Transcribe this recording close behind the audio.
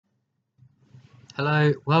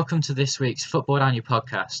Hello, welcome to this week's Football Down Your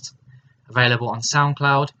podcast, available on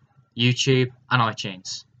SoundCloud, YouTube, and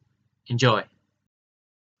iTunes. Enjoy.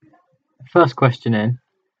 First question in: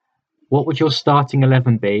 what would your starting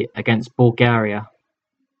 11 be against Bulgaria?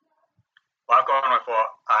 Well, I've gone with what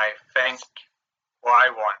I think, what I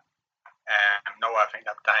want. Not what I think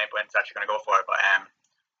that Danny Blind's actually going to go for, but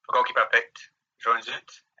for goalkeeper, I picked Jeroen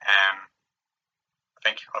Zoet. I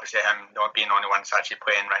think obviously him being the only one that's actually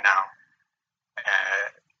playing right now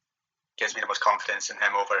gives me the most confidence in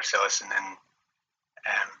him over Cillessen and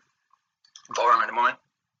Volram at the moment.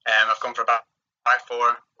 I've gone for a back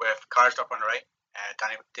four with Karsdorp on the right,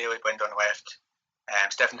 Daley Blind on the left,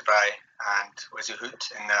 Stefan de Vrij and Wizzy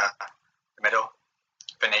Hoot in the middle.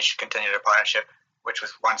 Finish continue their partnership, which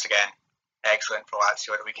was once again excellent for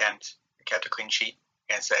Lazio at the weekend. They kept a clean sheet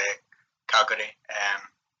against Calgary, and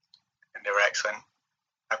they were excellent.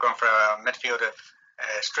 I've gone for a midfield of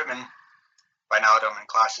Strootman, Wijnaldum and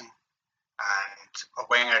Klaassen, and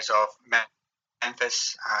wingers of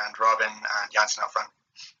Memphis and Robin and Janssen up front.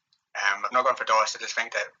 I've not gone for Dost. I just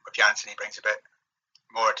think that with Janssen he brings a bit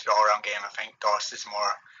more to the all-round game. I think Dost is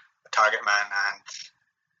more a target man, and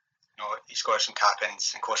he scores some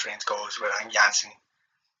tap-ins and close range goals, where I think Janssen,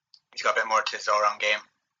 he's got a bit more to his all-round game.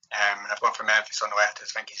 And I've gone for Memphis on the left. I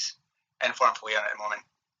think he's in form for Leon at the moment.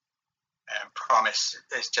 Promise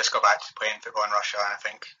is just got back to playing football in Russia, and I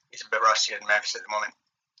think he's a bit rustier than Memphis at the moment.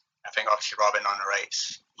 I think obviously Robin on the right,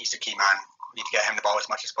 he's the key man. We need to get him the ball as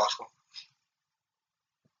much as possible.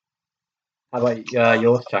 How about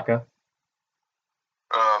yours, Chaka?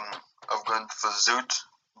 I've gone for Zoet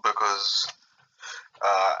because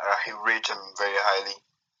I rate him very highly.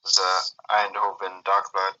 He's Eindhoven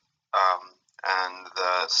Darkblood, and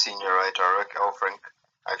the senior writer Rick Elfrink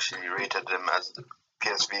actually rated him as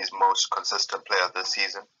PSV's most consistent player this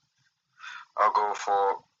season. I'll go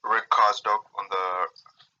for Rick Karsdorp on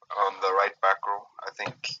the right back row. I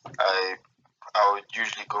think I would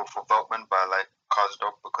usually go for Veltman, but I like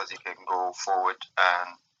Karsdorp because he can go forward,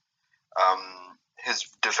 and his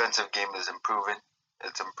defensive game is improving.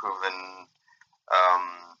 It's improving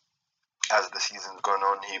as the season's gone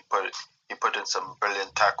on. He put in some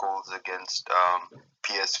brilliant tackles against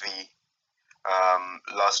PSV.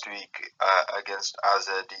 Last week against AZ,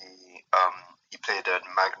 he played a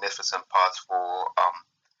magnificent pass for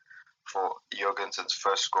Jorgensen's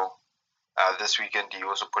first goal. This weekend he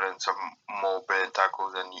also put in some more brilliant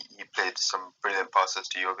tackles, and he played some brilliant passes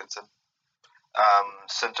to Jorgensen.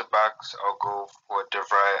 Centre backs, I'll go for De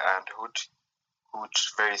Vrij and Hoot.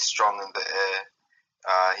 Hoot's very strong in the air.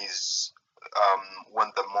 He's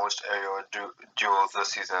won the most aerial duels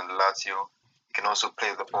this season in Lazio. He can also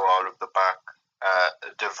play the ball out of the back.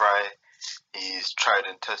 De Vrij, he's tried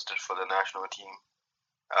and tested for the national team.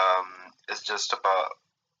 It's just about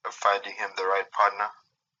finding him the right partner.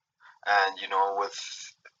 And with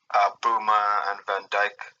Bruma and Van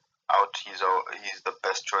Dijk out, he's the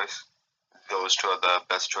best choice. Those two are the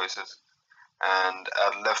best choices. And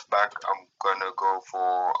at left back, I'm gonna go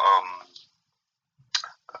for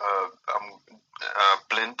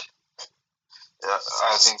Blind.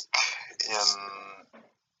 I think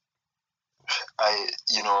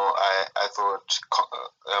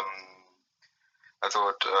I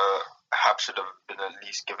thought Hap should have been at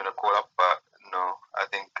least given a call up, but no. I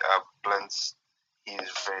think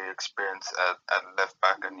he's very experienced at left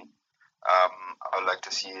back, and I'd like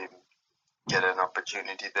to see him get an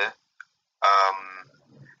opportunity there.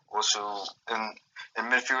 Also in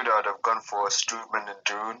midfield, I'd have gone for Strootman and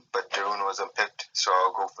De Roon, but De Roon wasn't picked, so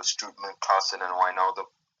I'll go for Strootman, Klaassen, and Wijnaldum.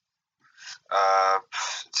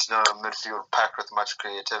 It's not a midfield packed with much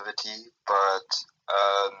creativity, but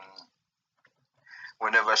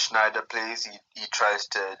whenever Schneider plays, he tries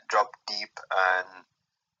to drop deep and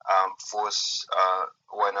force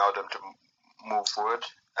Wijnaldum to move forward,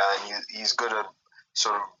 and he's good at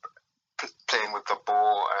sort of playing with the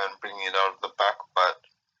ball and bringing it out of the back, but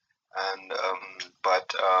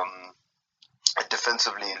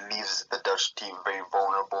defensively it leaves the Dutch team very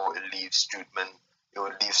vulnerable. It would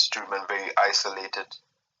leave Strootman very isolated.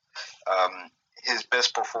 His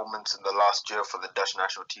best performance in the last year for the Dutch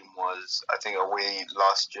national team was, I think, away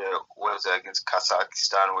last year was against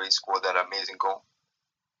Kazakhstan, where he scored that amazing goal,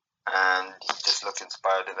 and he just looked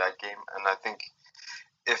inspired in that game. And I think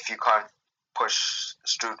if you can't push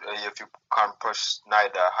Snyder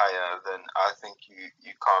higher, then I think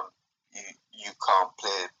you can't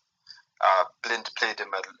play. Blind played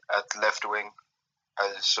him at left wing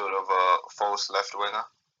as sort of a false left winger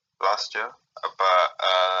last year,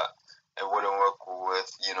 but it wouldn't work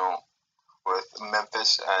with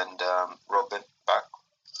Memphis and Robin back.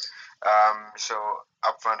 So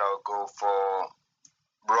up front, I'll go for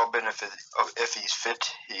Robin, if he's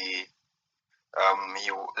fit, he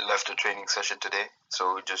left a training session today,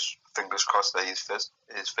 so just fingers crossed that he's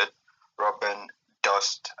fit. Robin,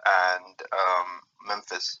 Dust, and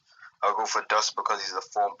Memphis. I'll go for Dust because he's a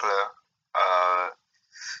form player.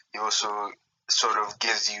 He also sort of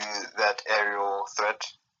gives you that aerial threat,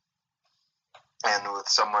 and with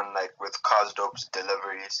someone like with Karsdorp's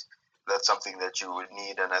deliveries, that's something that you would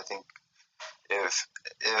need. And I think if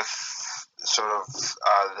sort of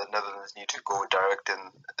the Netherlands need to go direct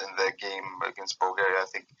in their game against Bulgaria, I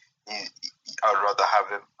think I'd rather have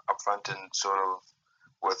him up front and sort of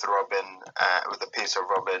with Robin, with the pace of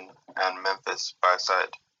Robin and Memphis by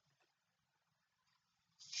side.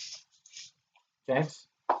 James?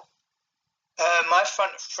 My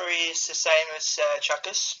front three is the same as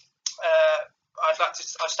Chuckers.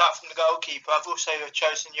 I'll start from the goalkeeper. I've also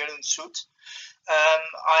chosen Jurgen Soet.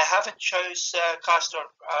 I haven't chose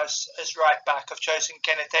Karsdorp as right back. I've chosen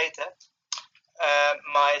Kenneth Tater.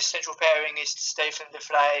 My central pairing is Stefan de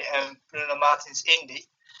Vrij and Bruno Martins Indy.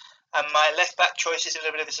 And my left back choice is a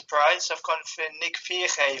little bit of a surprise. I've gone for Nick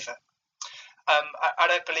Viergever. I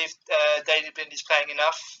don't believe Daley Blind is playing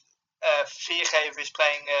enough. Viergever is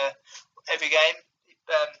playing every game.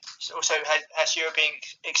 He also has European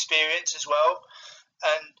experience as well.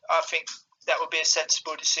 And I think that would be a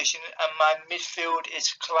sensible decision. And my midfield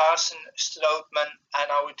is Klaassen, Strootman,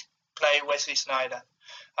 and I would play Wesley Sneijder.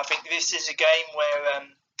 I think this is a game where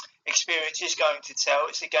experience is going to tell.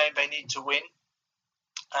 It's a game they need to win.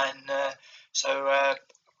 And so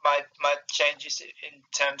my changes in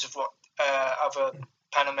terms of what other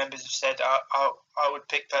panel members have said, I would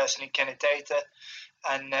pick personally Kenneth Tater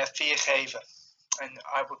and Viergever. And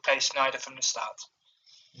I would play Sneijder from the start.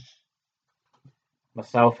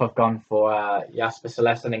 Myself, I've gone for Jasper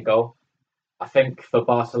Cillessen in goal. I think for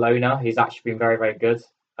Barcelona, he's actually been very, very good.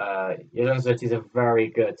 Jurgen Soet is a very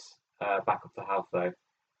good backup to have, though.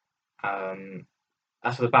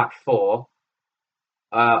 As for the back four,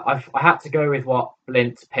 I had to go with what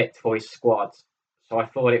Blind picked for his squad. So I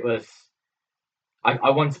thought it was... I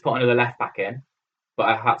wanted to put another left back in, but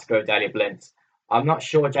I had to go with Daley Blind. I'm not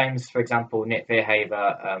sure, James, for example, Nick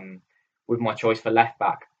Viergever, with my choice for left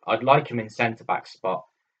back. I'd like him in centre back spot,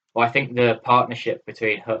 but I think the partnership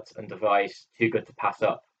between Hutt and De Vrij is too good to pass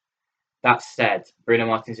up. That said, Bruno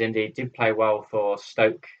Martins Indy did play well for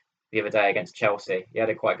Stoke the other day against Chelsea. He had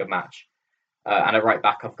a quite good match. And a right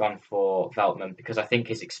back, I've gone for Veltman because I think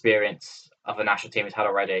his experience of the national team he's had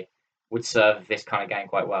already would serve this kind of game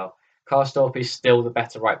quite well. Karsdorp is still the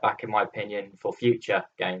better right back, in my opinion, for future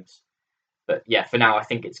games. But yeah, for now, I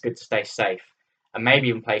think it's good to stay safe and maybe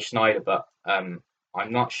even play Sneijder, but I'm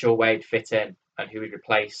not sure where he'd fit in and who he'd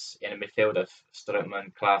replace in a midfield of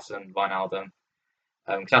Strootman, Klaassen, Wijnaldum.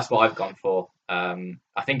 Because that's what I've gone for.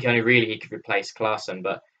 I think only really he could replace Klaassen,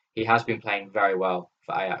 but he has been playing very well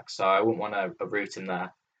for Ajax, so I wouldn't want to uproot him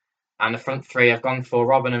there. And the front three, I've gone for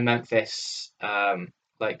Robin and Memphis,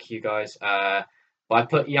 like you guys, but I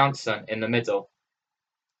put Janssen in the middle.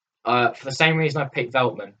 For the same reason I picked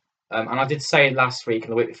Veltman. And I did say last week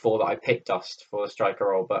and the week before that I picked Dust for the striker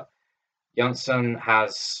role, but Janssen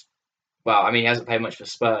has, he hasn't played much for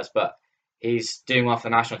Spurs, but he's doing well for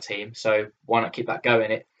the national team, so why not keep that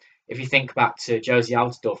going? If you think back to Josie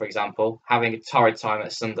Altidore, for example, having a torrid time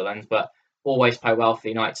at Sunderland, but always play well for the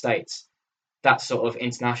United States, that sort of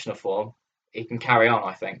international form, he can carry on,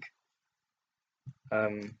 I think.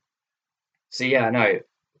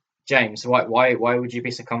 James, why would you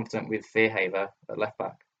be so confident with Viergever at left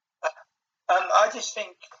back? I just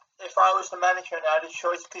think if I was the manager and I had a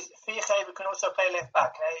choice, because Viergever can also play left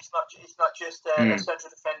back. He's not just a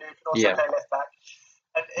central defender who can also play left back.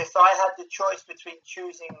 And if I had the choice between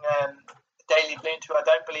choosing Daley Blind, who I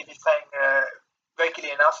don't believe is playing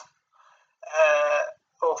regularly enough,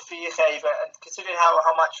 or Viergever, and considering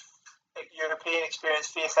how much European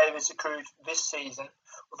experience Viergever's accrued this season,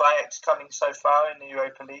 with Ajax coming so far in the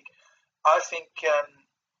Europa League, I think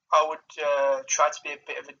I would try to be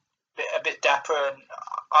a bit dapper, and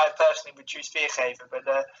I personally would choose Viergever, but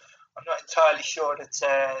I'm not entirely sure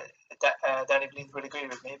that Danny Blind would agree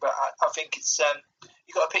with me. But I think it's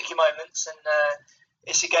you've got to pick your moments, and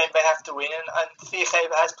it's a game they have to win. And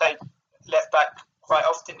Viergever has played left back quite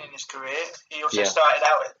often in his career. He also started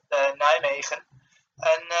out at Nijmegen,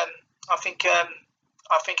 and I think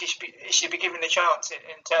he should be given a chance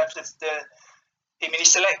in terms of the. He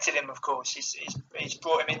selected him, of course. He's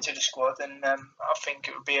brought him into the squad, and I think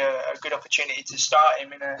it would be a good opportunity to start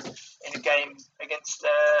him in a game against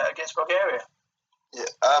Bulgaria. Yeah,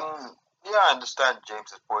 I understand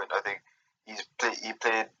James's point. I think he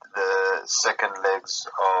played the second legs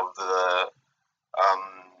of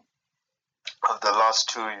the the last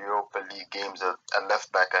 2 Europa League games at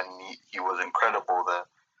left back, and he was incredible there.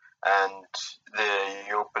 And the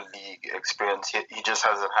Europa League experience, he just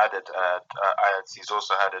hasn't had it at Ajax. He's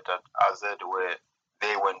also had it at AZ, where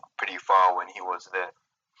they went pretty far when he was there.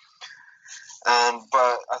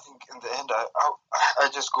 But I think in the end, I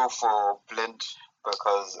just go for Blind,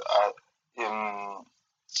 because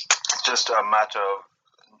it's just a matter of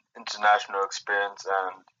international experience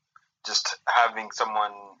and just having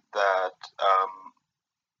someone that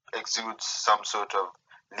exudes some sort of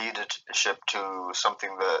leadership to a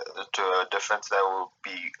defense that will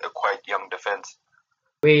be a quite young defense.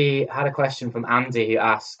 We had a question from Andy who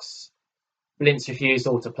asks, Blind's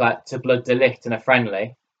refusal to blood De Ligt in a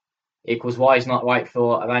friendly equals why he's not right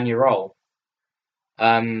for a Vanya role.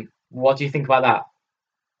 What do you think about that?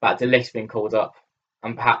 About De Ligt being called up,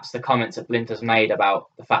 and perhaps the comments that Blind has made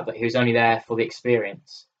about the fact that he was only there for the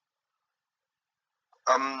experience?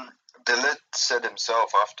 De Ligt said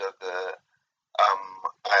himself after the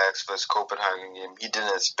Ajax vs Copenhagen game, he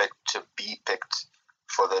didn't expect to be picked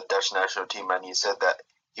for the Dutch national team, and he said that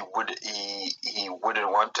he wouldn't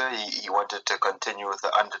want to. He wanted to continue with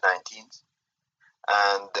the under-19s,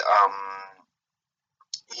 and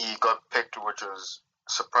he got picked, which was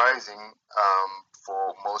surprising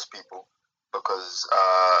for most people, because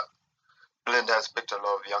Blind has picked a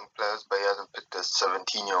lot of young players, but he hasn't picked a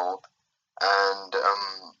 17-year-old, and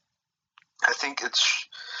I think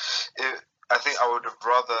I would have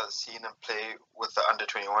rather seen him play with the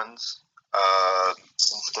under-21s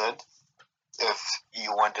instead. If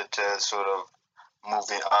you wanted to sort of move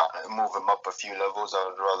him up a few levels, I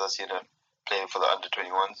would rather see him play for the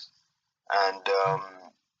under-21s. And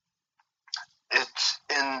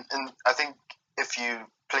I think if you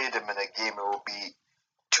played him in a game, it will be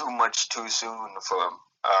too much too soon for him.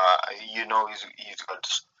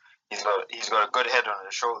 He's got a good head on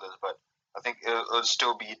his shoulders, but I think it'll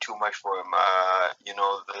still be too much for him.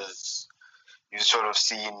 You've sort of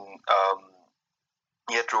seen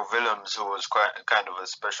Jetro Willems, who was kind of a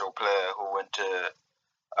special player, who went to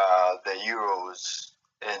the Euros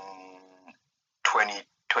in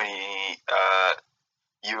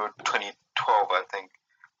 2012, I think,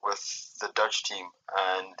 with the Dutch team,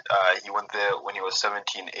 and he went there when he was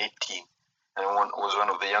 17, 18, and was one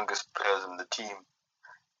of the youngest players in the team.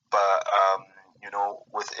 But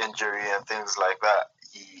with injury and things like that,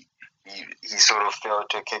 he sort of failed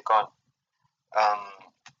to kick on. I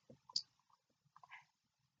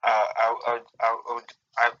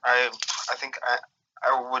think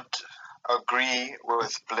I would agree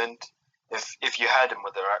with Blind. If you had him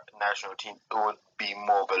with the national team, it would be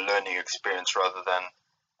more of a learning experience rather than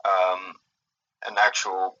an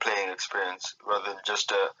actual playing experience, rather than just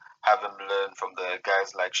to have him learn from the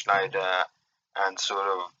guys like Schneider and sort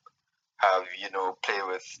of have, play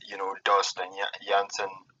with, Dost and Janssen,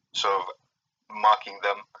 sort of marking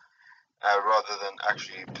them, rather than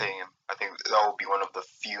actually playing him. I think that would be one of the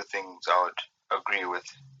few things I would agree with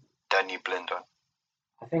Danny Blind on.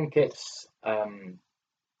 I think it's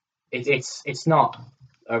not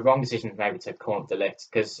a wrong decision maybe to call up De Ligt,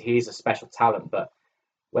 because he's a special talent, but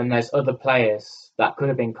when there's other players that could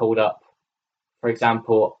have been called up, for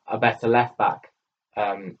example, a better left back,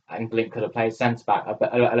 and Blind could have played centre back,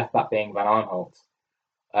 a left back being Van Aanholt.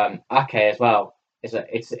 Ake as well.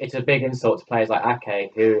 It's a big insult to players like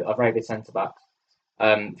Ake, who are very good centre backs.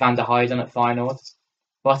 Van der Heijden at Feyenoord,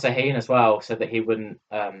 Botterheen as well, said that he wouldn't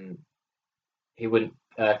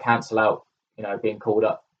cancel out, being called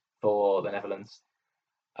up for the Netherlands.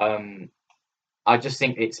 I just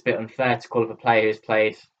think it's a bit unfair to call up a player who's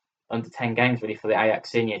played under 10 games really for the Ajax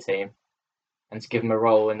senior team, and to give him a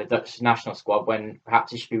role in the Dutch national squad when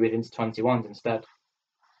perhaps he should be with into 21s instead.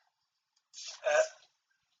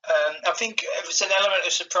 I think it was an element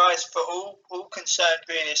of surprise for all concerned,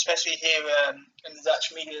 really, especially here in the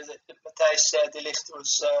Dutch media, that Matthijs De Ligt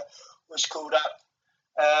was called up.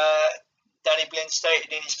 Danny Blind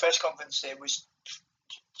stated in his press conference it was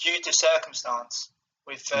due to circumstance,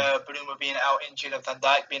 with Bruma being out injured and Van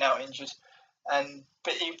Dijk being out injured,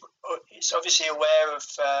 but he's obviously aware of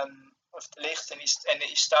De Ligt, and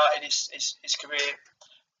he started his career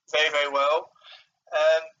very, very well.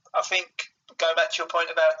 I think, going back to your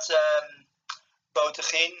point about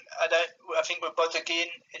Botterheen, I think with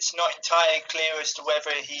Botterheen, it's not entirely clear as to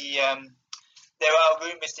whether he. There are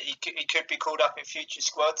rumours that he could be called up in future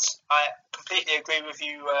squads. I completely agree with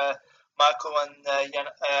you, Michael, and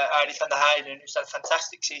Arie van der Heijden, who's had a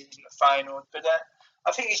fantastic season at Feyenoord. But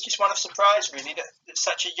I think it's just one of surprise, really, that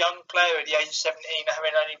such a young player at the age of 17,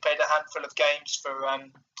 having only played a handful of games for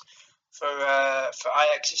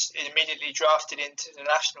Ajax, is immediately drafted into the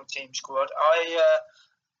national team squad.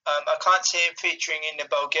 I can't see him featuring in the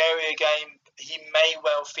Bulgaria game. He may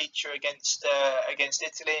well feature against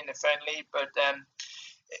Italy in the friendly, but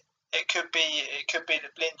it could be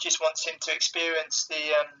that Blind just wants him to experience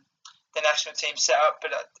the national team setup.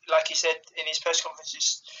 But like he said in his press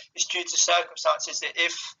conference, it's due to circumstances that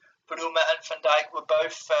if Bruma and Van Dijk were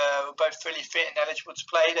both fully fit and eligible to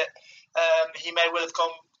play, that he may well have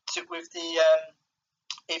gone with the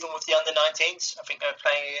even with the under-19s. I think they were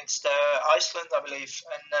playing against Iceland, I believe,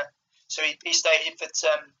 and so he stated that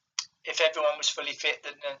if everyone was fully fit,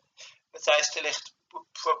 then Matthijs de Ligt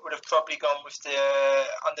would have probably gone with the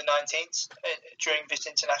under-19s during this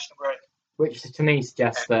international break. Which to me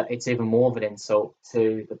suggests that it's even more of an insult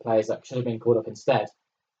to the players that should have been called up instead.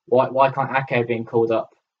 Why can't Ake have been called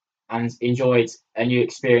up and enjoyed a new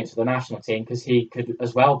experience with the national team, because he could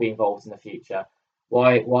as well be involved in the future?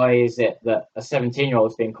 Why is it that a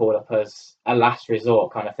 17-year-old is being called up as a last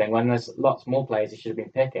resort kind of thing when there's lots more players he should have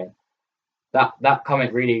been picking? That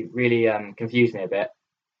comment really confused me a bit.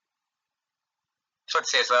 So I'd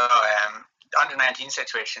say as well, the under-19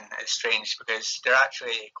 situation is strange because they're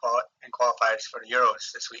actually in qualifiers for the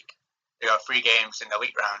Euros this week. They got 3 games in the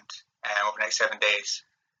elite round over the next 7 days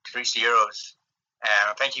to reach the Euros.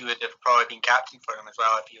 I think he would have probably been captain for them as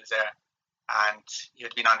well if he was there, and he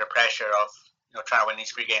would have been under pressure of trying to win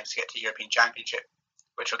these 3 games to get to the European Championship,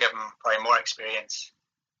 which will give him probably more experience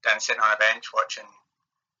than sitting on a bench watching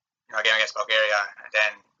a game against Bulgaria and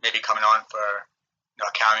then maybe coming on for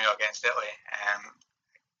a cameo against Italy.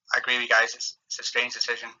 I agree with you guys. It's a strange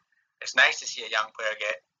decision. It's nice to see a young player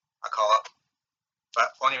get a call up, but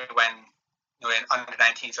only when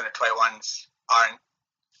under-19s, under-21s aren't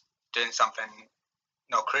doing something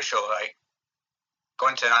crucial, like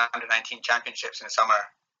going to an under-19 championships in the summer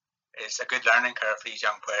is a good learning curve for these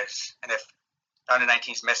young players. And if the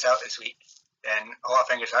under-19s miss out this week, then a lot of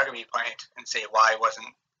fingers are going to be pointed and say why wasn't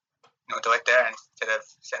De Ligt there instead of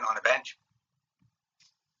sitting on the bench.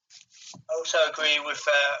 I also agree with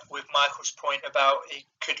Michael's point about he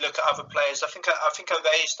could look at other players. I think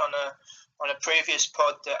I raised on a previous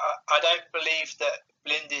pod that I don't believe that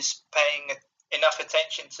Blind is paying enough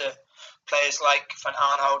attention to players like Van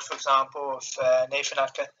Aanholt, for example, or Nathan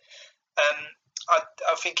Ake.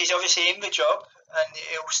 I think he's obviously in the job, and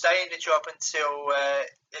he'll stay in the job until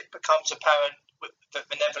it becomes apparent that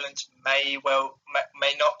the Netherlands may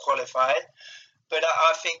not qualify. But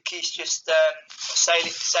I think he's just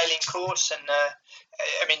sailing course, and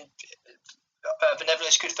the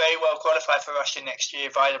Netherlands could very well qualify for Russia next year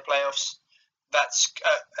via the playoffs. That's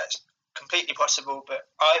completely possible, but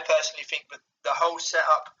I personally think that the whole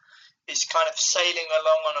setup is kind of sailing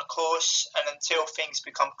along on a course, and until things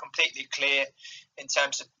become completely clear in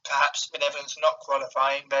terms of perhaps the Netherlands not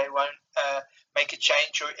qualifying, they won't make a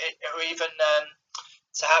change or even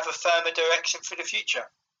to have a firmer direction for the future.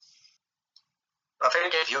 I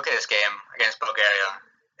think if you look at this game against Bulgaria,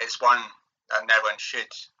 it's one that Netherlands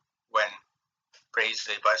should win pretty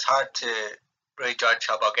easily, but it's hard to really judge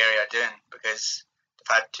how Bulgaria are doing because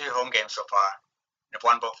they've had 2 home games so far. They've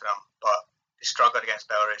won both of them, but they struggled against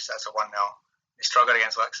Belarus, that's a 1-0. They struggled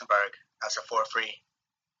against Luxembourg, that's a 4-3.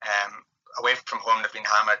 Away from home, they've been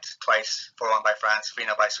hammered twice, 4-1 by France,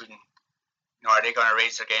 3-0 by Sweden. Are they going to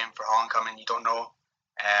raise their game for Holland coming? You don't know.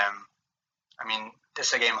 This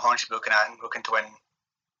is a game Holland should be looking at and looking to win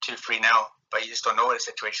 2-3 now, but you just don't know the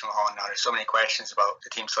situation with Holland now. There's so many questions about the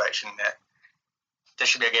team selection that this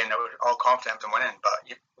should be a game that we're all confident in winning, but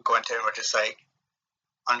you go into it and we're just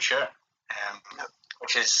unsure,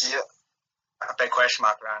 which is a big question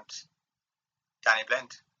mark around Danny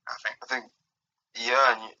Blind, I think.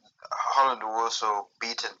 And Holland were also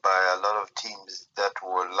beaten by a lot of teams that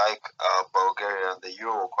were like Bulgaria in the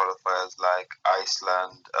Euro qualifiers, like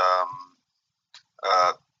Iceland,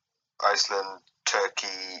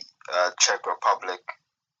 Turkey, Czech Republic.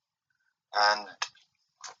 And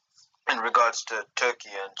in regards to Turkey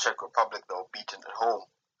and Czech Republic, they were beaten at home.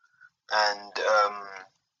 And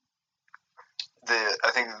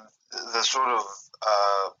I think the sort of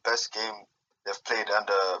best game they've played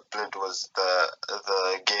under Blind was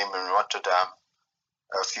the game in Rotterdam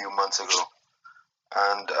a few months ago.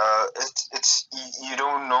 And it's you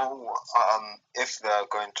don't know if they're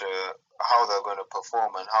going to how they're going to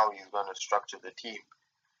perform and how he's going to structure the team.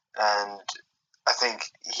 And I think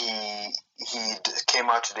he came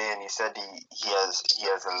out today and he said he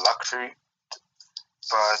has a luxury,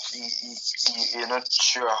 but you're not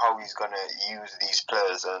sure how he's going to use these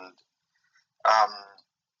players. And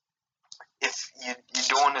if you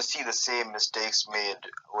don't want to see the same mistakes made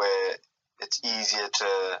where it's easier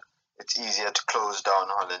to close down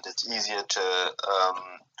Holland, it's easier to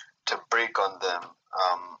break on them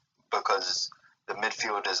because the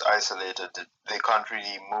midfield is isolated. They can't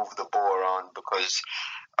really move the ball around because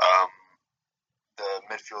the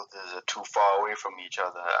midfielders are too far away from each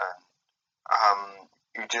other, and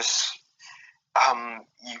you just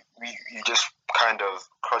you just kind of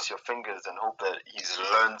cross your fingers and hope that he's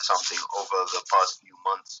learned something over the past few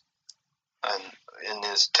months and in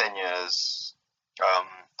his tenure as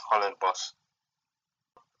Holland boss.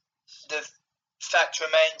 The fact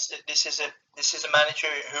remains that this is a manager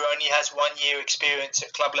who only has 1 year experience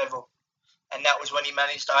at club level, and that was when he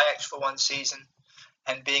managed Ajax for 1 season,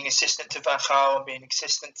 and being assistant to Van Gaal and being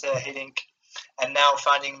assistant to Hiddink, and now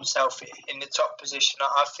finding himself in the top position.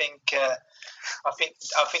 I think the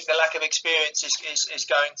lack of experience is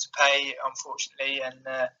going to pay, unfortunately. And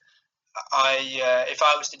if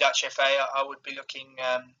I was the Dutch FA, I would be looking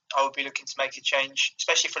to make a change,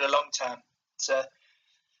 especially for the long term. So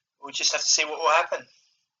we'll just have to see what will happen.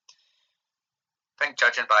 I think,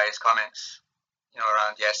 judging by his comments,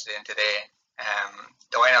 around yesterday and today,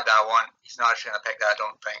 the lineup that I want, he's not actually going to pick that.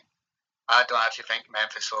 I don't actually think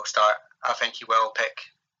Memphis will start. I think he will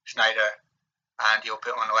pick Sneijder, and he'll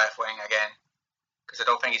put him on the left wing again, because I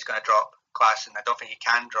don't think he's going to drop Klaassen. I don't think he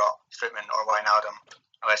can drop Strootman or Wijnaldum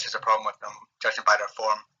unless there's a problem with them, judging by their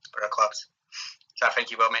form for their clubs. So I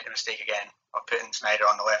think he will make the mistake again of putting Sneijder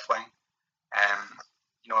on the left wing,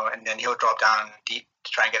 and then he'll drop down deep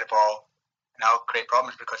to try and get the ball, and that'll create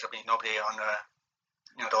problems because there'll be nobody on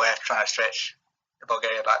the left trying to stretch the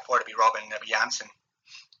Bulgaria back forward. It'll be Robin, it'll be Janssen.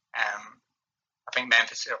 I think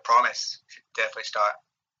Memphis, or Promise, should definitely start.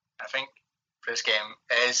 I think for this game,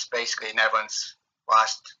 it is basically Netherlands'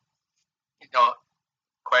 last,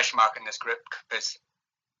 question mark in this group, because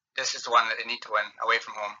this is the one that they need to win away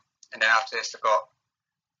from home. And then after this, they've got,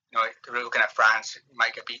 they're looking at France. You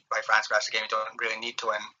might get beat by France, but that's a game you don't really need to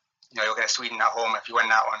win. You're looking at Sweden at home. If you win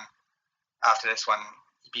that one, after this one,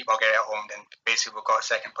 you beat Bulgaria at home, then basically we've got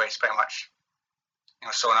second place pretty much,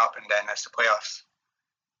 sewn up, and then it's the playoffs.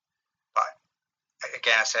 But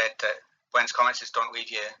again, I said that Blend's comments just don't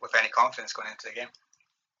leave you with any confidence going into the game.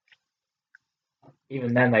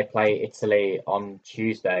 Even then, they play Italy on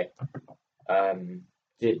Tuesday. Do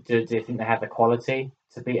you think they have the quality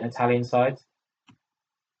to beat an Italian side?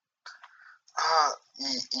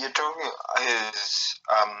 You're talking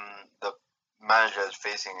the manager is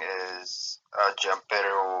facing is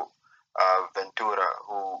Gianpiero Ventura,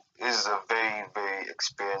 who is a very, very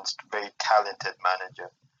experienced, very talented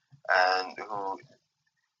manager, and who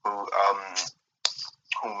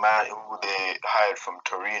they hired from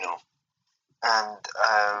Torino, and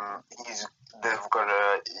he's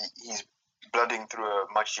blooding through a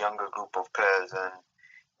much younger group of players, and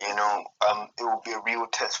it will be a real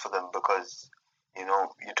test for them because you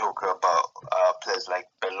talk about players like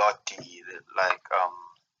Belotti, like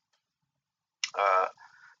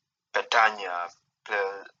Petagna,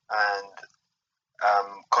 players, and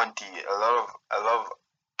Conti, a lot of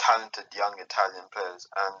talented young Italian players,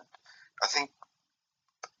 and I think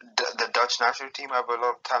the Dutch national team have a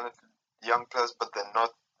lot of talented young players, but they're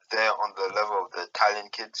not there on the level of the Italian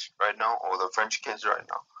kids right now or the French kids right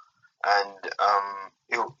now, and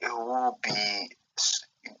it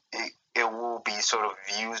will be sort of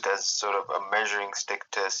used as sort of a measuring stick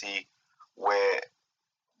to see where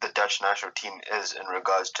the Dutch national team is in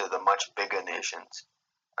regards to the much bigger nations,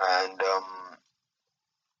 and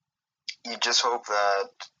you just hope that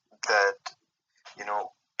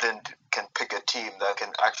Blind can pick a team that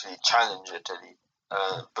can actually challenge Italy,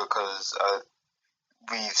 because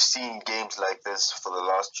we've seen games like this for the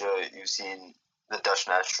last year. You've seen the Dutch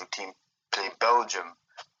national team play Belgium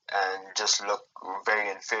and just look very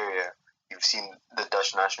inferior. You've seen the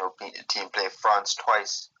Dutch national team play France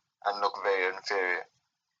twice and look very inferior.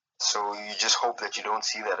 So you just hope that you don't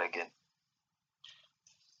see that again.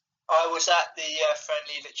 I was at the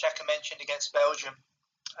friendly that Xhaka mentioned against Belgium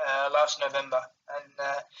last November,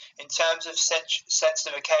 and in terms of sense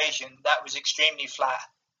of occasion, that was extremely flat.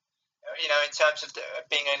 In terms of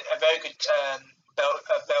being a very good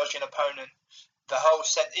Belgian opponent, the whole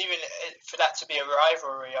set, even for that to be a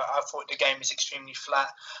rivalry, I thought the game was extremely flat.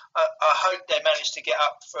 I hope they managed to get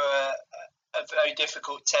up for a very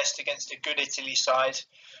difficult test against a good Italy side.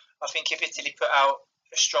 I think if Italy put out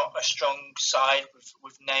a strong side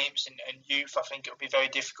with names and youth, I think it would be very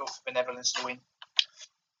difficult for the Netherlands to win.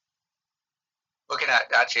 Looking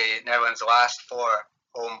at actually Netherlands' last 4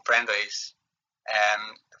 home friendlies,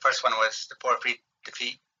 the first one was the 4-3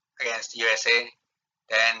 defeat against the USA.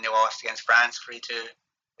 Then they lost against France 3-2.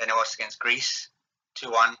 Then they lost against Greece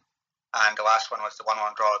 2-1, and the last one was the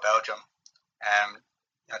 1-1 draw with Belgium.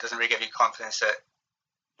 It doesn't really give you confidence that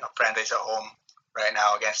friendlies at home right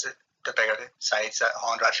now against the bigger sides that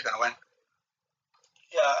Holland are actually going to win.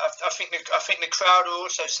 Yeah, I think the crowd are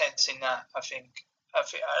also sensing that. I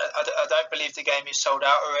don't believe the game is sold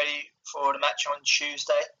out already for the match on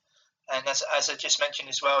Tuesday. And as I just mentioned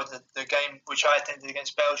as well, the game which I attended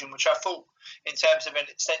against Belgium, which I thought in terms of an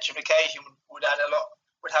centrification would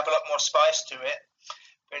have a lot more spice to it,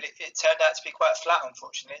 but it turned out to be quite flat,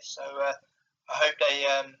 unfortunately. So I hope they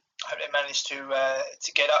manage to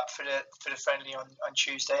get up for the friendly on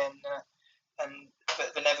Tuesday, and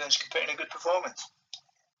the Netherlands can put in a good performance.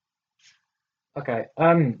 Okay.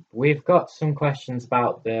 We've got some questions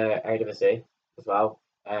about the Eredivisie as well.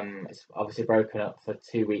 It's obviously broken up for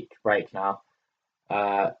 2-week break now,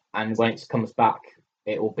 and when it comes back,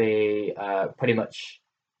 it will be pretty much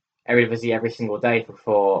Eredivisie every single day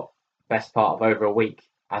for best part of over a week,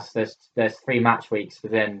 as there's 3 match weeks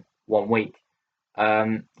within 1 week.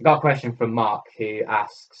 Got a question from Mark, who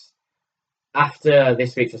asks, after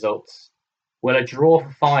this week's results, will a draw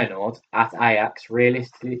for Feyenoord at Ajax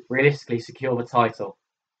realistically secure the title?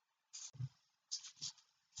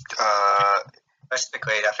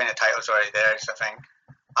 Realistically, I think the title's already there. So I think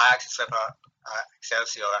Ajax slip up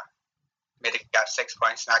Excelsior, made it gap 6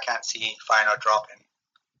 points, and I can't see Feyenoord dropping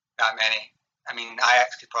that many. I mean,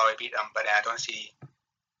 Ajax could probably beat them, but I don't see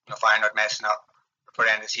Feyenoord messing up before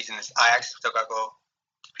the end of the season. Ajax still got to go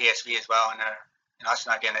to PSV as well, and that's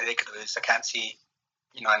not a game that they could lose. I can't see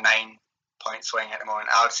a 9-point swing at the moment.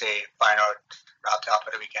 I would say Feyenoord wrapped it up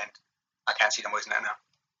at the weekend. I can't see them losing it now.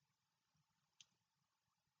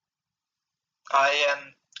 I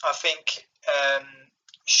think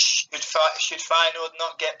should Feyenoord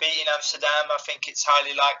not get beat in Amsterdam, I think it's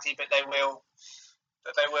highly likely, but they will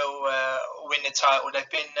win the title. They've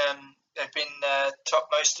been top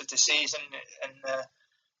most of the season, and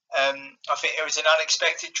I think it was an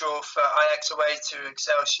unexpected draw for Ajax away to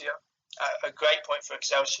Excelsior. A great point for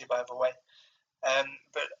Excelsior, by the way.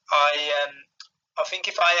 But I think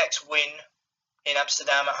if Ajax win in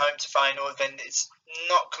Amsterdam at home to Feyenoord, then it's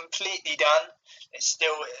not completely done. It's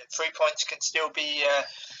still 3 points can still be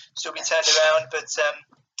turned around, but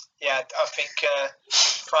I think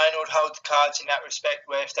Feyenoord hold the cards in that respect.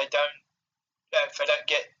 Where if they don't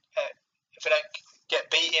get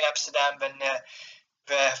beat in Amsterdam, then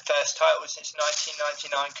their first title since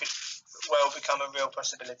 1999 could well become a real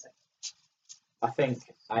possibility. I think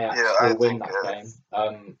Ajax will win that game,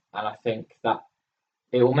 and I think that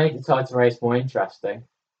it will make the title race more interesting.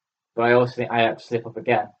 But I also think Ajax slip up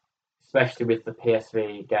again, especially with the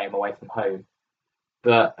PSV game away from home.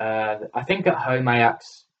 But I think at home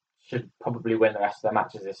Ajax should probably win the rest of their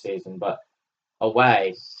matches this season. But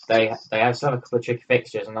away they have still have a couple of tricky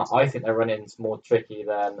fixtures, and I think their run-in's more tricky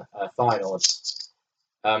than Feyenoord's.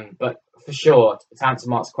 But for sure, to answer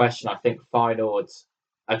Mark's question, I think Feyenoord's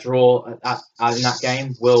a draw in that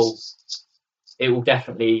game will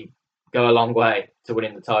definitely go a long way to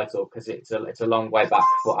winning the title, because it's a long way back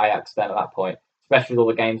for Ajax then at that point, especially with all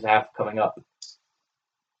the games they have coming up.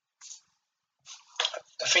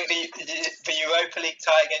 I think the Europa League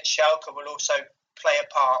tie against Schalke will also play a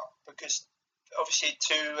part, because obviously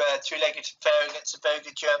two-legged affair against a very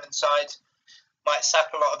good German side might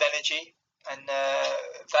sap a lot of energy, and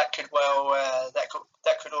that could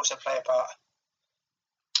also play a part.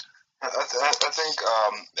 I think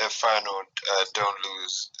if Feyenoord don't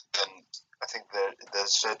lose, then I think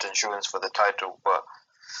there's certain insurance for the title. But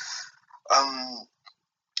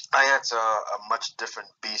Ajax are a much different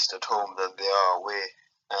beast at home than they are away,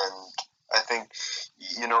 and I think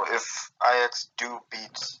if Ajax do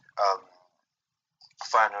beat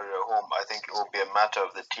Feyenoord at home, I think it will be a matter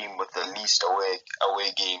of the team with the least away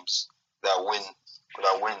games that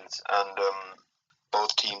wins, and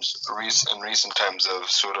both teams in recent times have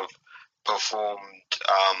sort of performed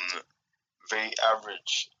very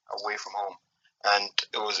average away from home, and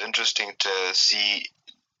it was interesting to see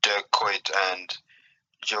Dirk Kuyt and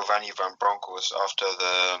Giovanni Van Bronckhorst after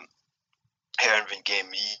the Heerenveen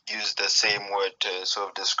game. He used the same word to sort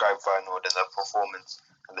of describe Feyenoord and their performance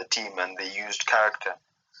and the team, and they used character,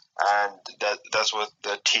 and that's what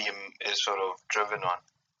the team is sort of driven on.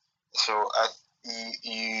 So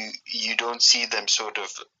you don't see them sort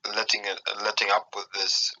of letting up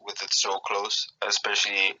with it so close,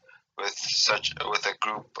 especially with a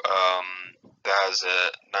group that has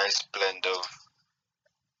a nice blend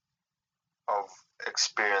of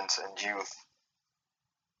experience and youth.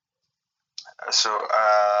 So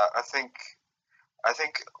I think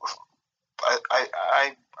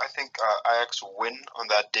Ajax will win on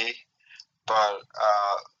that day, but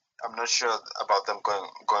I'm not sure about them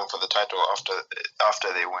going for the title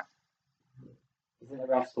after they win. I think the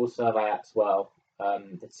rest will serve Ajax well.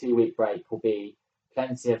 The 2-week break will be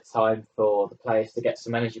plenty of time for the players to get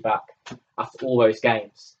some energy back after all those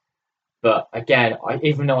games. But again,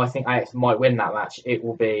 even though I think Ajax might win that match, it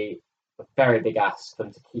will be a very big ask for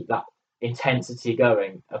them to keep that intensity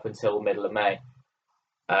going up until the middle of May.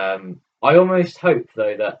 I almost hope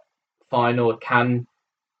though that Feyenoord can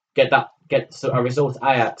get a result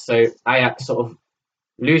at Ajax, so Ajax sort of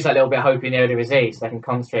lose that little bit of hope in the Eredivisie, so they can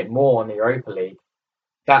concentrate more on the Europa League.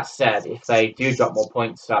 That said, if they do drop more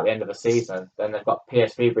points at the end of the season, then they've got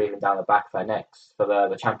PSV breathing down the back of their necks for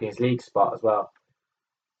the Champions League spot as well.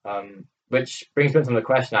 Which brings me to the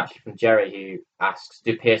question actually from Jerry, who asks,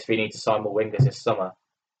 do PSV need to sign more wingers this summer?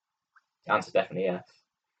 The answer is definitely yes.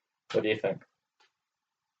 What do you think?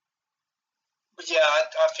 Yeah,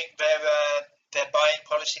 I think their buying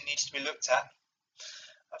policy needs to be looked at.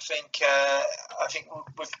 I think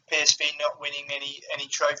with PSV not winning any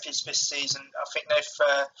trophies this season, I think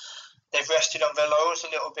they've rested on their laurels a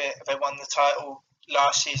little bit. They won the title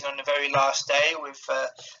last season on the very last day with the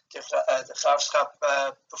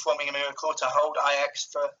Graafschap performing a miracle to hold Ajax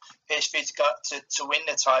for PSV to win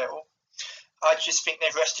the title. I just think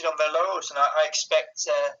they've rested on their laurels, and I expect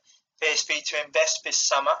PSV to invest this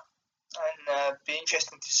summer, and be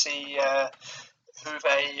interesting to see who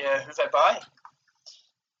they buy.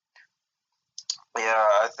 Yeah,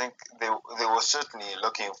 I think they were certainly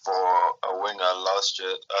looking for a winger last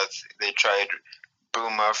year. They tried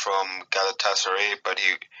Boomer from Galatasaray, but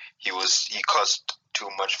he cost too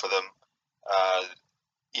much for them.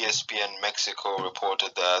 ESPN Mexico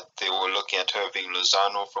reported that they were looking at Irving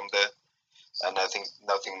Lozano from there, and I think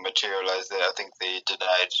nothing materialized there. I think they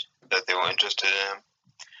denied that they were interested in him.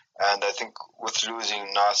 And I think with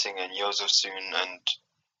losing Narsing and Josefsson and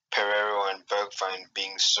Pereiro and Bergwijn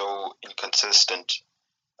being so inconsistent,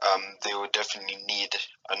 they would definitely need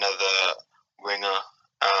another winger.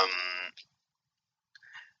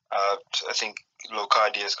 I think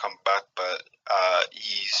Locadia has come back, but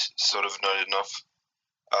he's sort of not enough.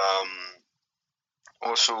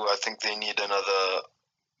 Also, I think they need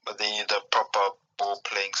a proper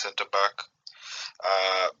ball-playing centre-back,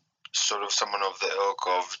 sort of someone of the ilk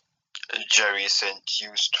of Jerry St.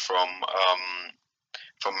 Just from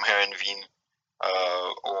Heerenveen,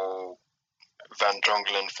 or Van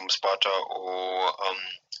Drongelen from Sparta, or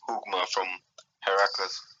Hoogma from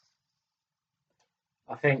Heracles.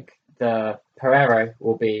 I think the Pereiro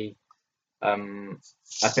will be a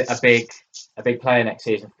big player next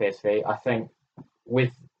season for PSV. I think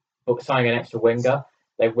with signing an extra winger,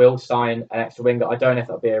 they will sign an extra winger. I don't know if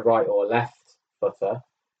it'll be a right or a left footer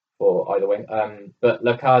for either wing. But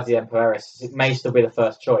Locadia and Pereira, it may still be the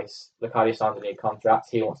first choice. Locadia signed a new contract.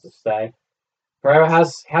 He wants to stay. Pereira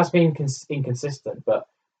has been inconsistent, but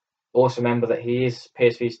also remember that he is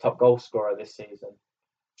PSV's top goal scorer this season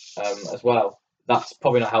as well. That's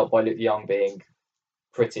probably not helped by Luke de Jong being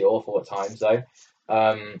pretty awful at times, though.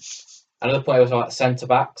 Another point was about centre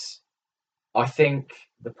backs. I think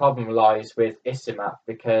the problem lies with Isimat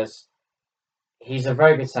because he's a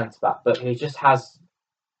very good centre back, but he just has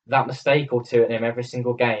that mistake or two in him every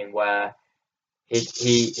single game where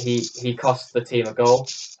he costs the team a goal.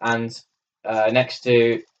 And next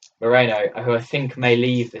to Moreno, who I think may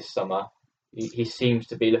leave this summer, he seems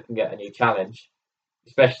to be looking at a new challenge,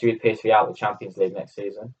 especially with PSV out of the Champions League next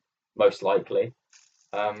season, most likely.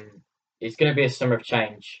 It's going to be a summer of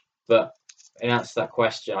change, but in answer to that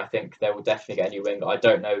question, I think they will definitely get a new winger. I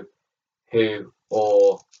don't know who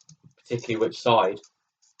or particularly which side,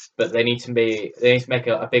 but they need to make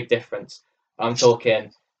a big difference. I'm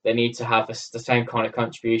talking they need to have the same kind of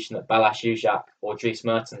contribution that Balázs Zsuzsak or Dries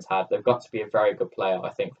Mertens had. They've got to be a very good player, I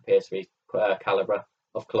think, for PSV calibre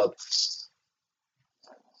of club.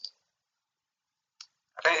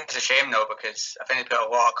 I think it's a shame though, because I think they put a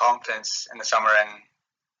lot of confidence in the summer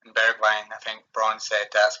in Bergwijn. I think Braun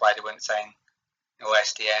said that's why they wouldn't sign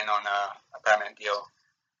SDN on a permanent deal.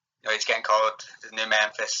 He's getting called the new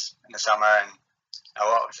Memphis in the summer, and a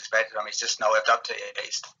lot was expected of him. He's just not lived up to it.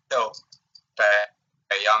 He's still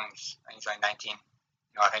very young. He's only 19.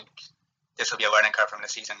 I think this will be a learning curve from the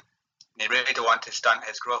season. They really don't want to stunt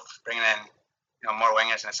his growth, bringing in more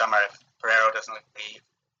wingers in the summer. If Pereiro doesn't leave,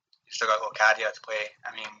 you've still got Locadia to play.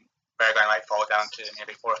 I mean, Bergwijn might fall down to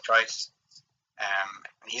maybe fourth choice.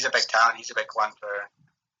 And he's a big talent. He's a big one for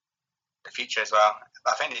the future as well.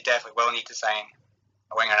 But I think they definitely will need to sign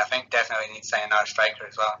a winger. And I think definitely need to sign another striker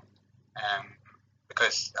as well.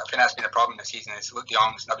 Because I think that's been a problem this season. Is Luke de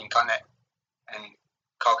Jong's not been cutting it, and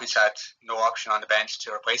Cocu's had no option on the bench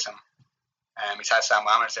to replace him. He's had Sam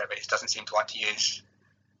Lammers there, but he doesn't seem to want to use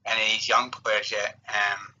any of these young players yet.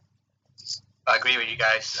 I agree with you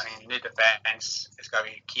guys. I mean, new defence is going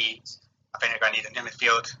to be key. I think they're going to need it in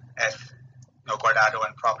midfield. If Guardado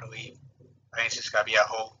and Prop will leave. I think it's just going to be a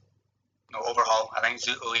whole overhaul. I think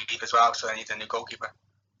Zoot will leave as well, so they need a new goalkeeper.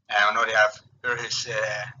 I know they have Urhus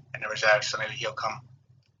in the reserve, so maybe he'll come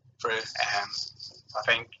through. I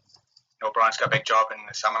think Brian's got a big job in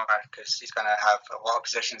the summer because he's going to have a lot of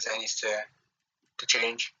positions that he needs to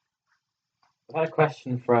change. I've had a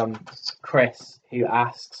question from Chris who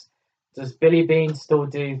asks, does Billy Beane still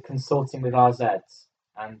do consulting with RZ?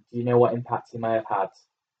 And do you know what impact he may have had?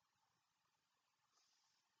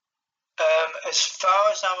 As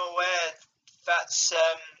far as I'm aware, that's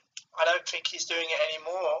I don't think he's doing it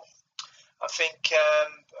anymore. I think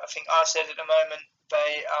RZ at the moment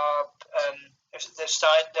they've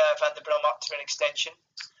signed Van der Brom up to an extension,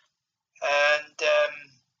 and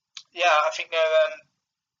I think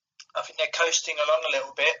they're coasting along a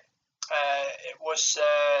little bit.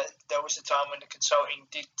 There was a time when the consulting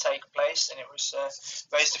did take place, and it was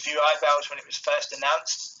raised a few eyebrows when it was first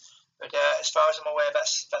announced. But as far as I'm aware,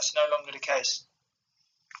 that's no longer the case.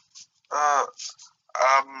 I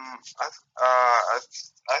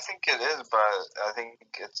think it is, but I think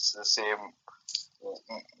it's the same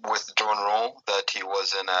with John Roll that he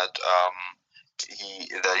wasn't at.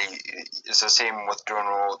 It's the same with John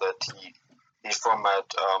Roll that he's from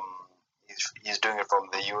at. He's doing it from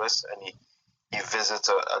the US, and he visits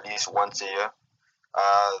at least once a year.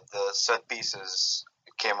 The Set Pieces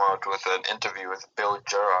came out with an interview with Bill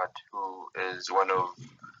Gerrard, who is one of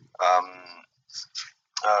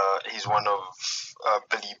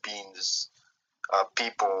Billy Beane's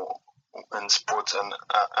people in sports and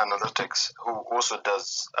analytics, who also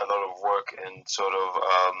does a lot of work in sort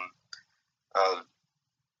of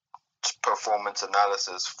performance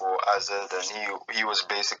analysis for AZ, and he was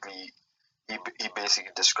basically he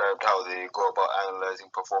basically described how they go about analyzing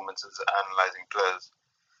performances, analyzing players.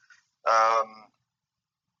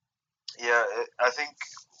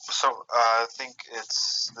 I think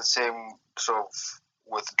it's the same sort of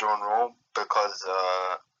with John Rowe, because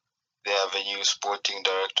they have a new sporting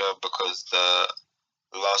director, because the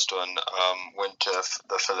last one went to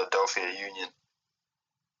the Philadelphia Union,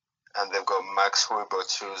 and they've got Max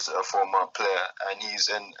Huybert, who's a former player, and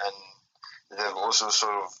they've also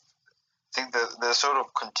sort of, I think that they're sort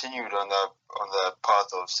of continued on that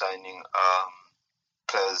path of signing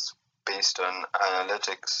players based on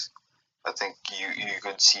analytics. I think you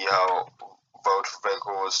could see how Wout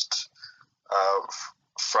Weghorst,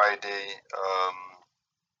 Friday,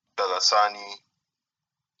 Bellassani,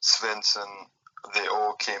 Svensson, they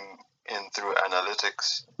all came in through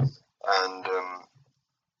analytics, and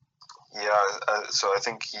so I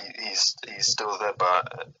think he's still there,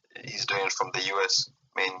 but he's doing it from the US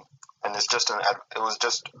mainly, and it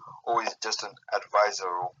was always just an advisor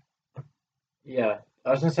role. Yeah,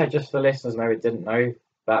 I was gonna say, just for listeners maybe didn't know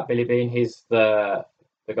about Billy Beane, he's the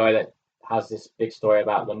guy that has this big story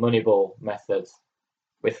about the Moneyball method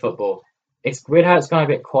with football. It's weird how it's gone a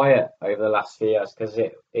bit quiet over the last few years, because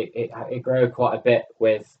it grew quite a bit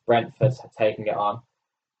with Brentford taking it on,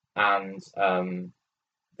 and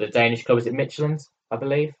the Danish club, is it Midtjylland, I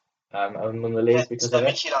believe, won the league because of it.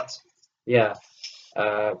 Midtjylland. Yeah,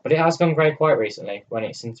 but it has gone very quiet recently, when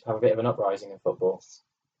it seems to have a bit of an uprising in football,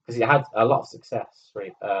 because it had a lot of success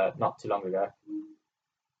not too long ago.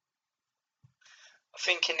 I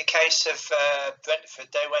think in the case of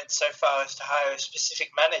Brentford, they went so far as to hire a specific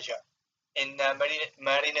manager in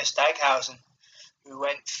Marina Staghausen, who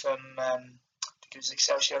went from it was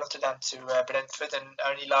Excelsior Rotterdam to Brentford, and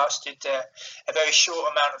only lasted a very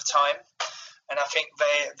short amount of time. And I think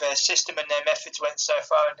their system and their methods went so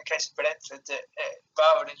far in the case of Brentford that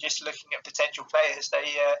rather than just looking at potential players,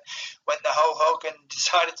 they went the whole hog and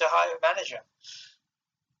decided to hire a manager.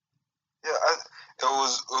 Yeah, it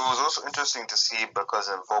was also interesting to see, because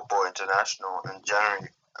in Football International in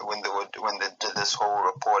January, when they did this whole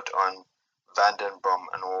report on Van den Brom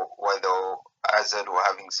and whether AZ were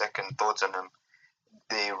having second thoughts on him,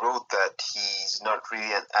 they wrote that he's not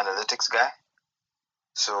really an analytics guy.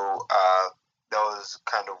 So that was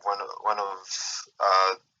kind of one of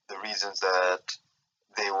the reasons that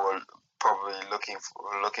they were probably looking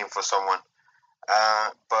for someone.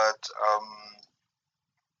 But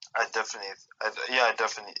I definitely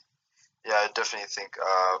think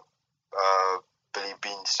Billy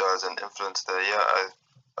Beane still has an influence there.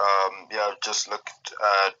 I just looked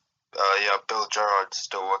at Bill Gerrard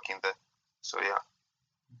still working there. So yeah.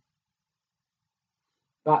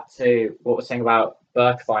 Back to what we're saying about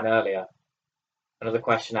Bergwijn earlier. Another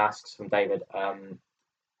question asks from David: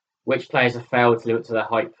 which players have failed to live up to their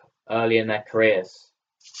hype early in their careers,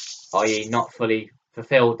 i.e., not fully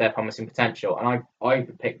fulfilled their promising potential? And I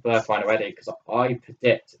would pick Bergwijn already, because I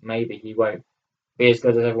predict maybe he won't be as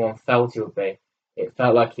good as everyone felt he would be. It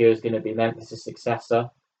felt like he was going to be Memphis' successor,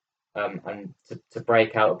 and to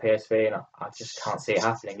break out of PSV, and I just can't see it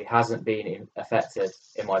happening. He hasn't been effective,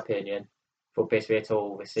 in my opinion, for PSV at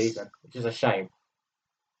all this season, which is a shame.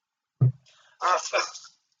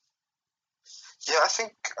 Yeah, I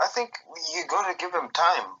think you got to give him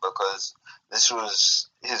time, because this was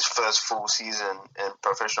his first full season in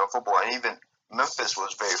professional football, and even Memphis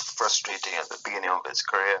was very frustrating at the beginning of his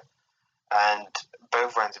career, and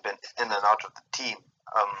Bergwijn's been in and out of the team.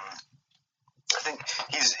 I think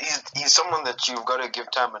he's someone that you've got to give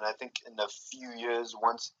time, and I think in a few years,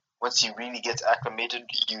 once he really gets acclimated,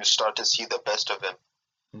 you start to see the best of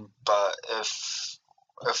him. But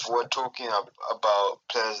if we're talking about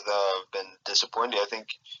players that have been disappointed, I think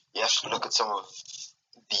you have to look at some of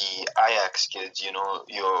the Ajax kids,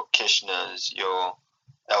 your Kishners, your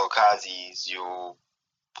El Khazis, your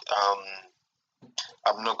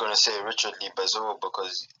I'm not going to say Richard Lee Bazot,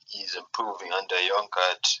 because he's improving under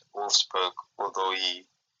Jonker at Wolfsburg, although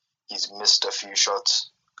he's missed a few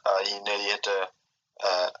shots. He nearly hit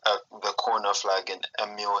the corner flag in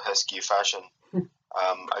Emil Heskey fashion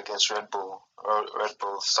against Red Bull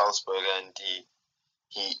Salzburg, and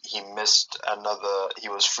he missed another. He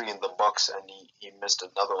was free in the box, and he missed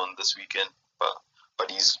another one this weekend. But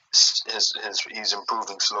he's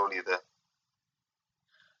improving slowly there.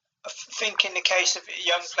 I think in the case of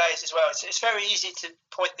young players as well, it's very easy to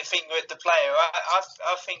point the finger at the player.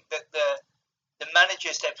 I think that the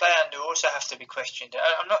managers they play under also have to be questioned.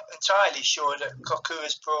 I'm not entirely sure that Cocu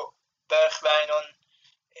has brought Bergwijn on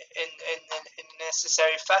in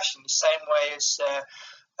necessary fashion, the same way as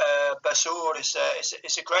Bazot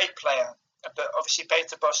is a great player. But obviously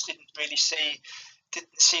Peter Bosz didn't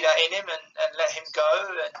see that in him and let him go.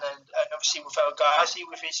 And obviously with El Ghazi,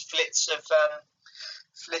 with his flits of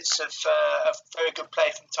very good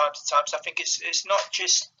play from time to time. So I think it's not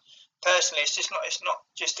just personally. It's not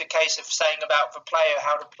just a case of saying about the player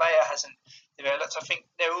how the player hasn't developed. I think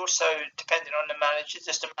they're also dependent on the manager.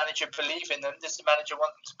 Does the manager believe in them? Does the manager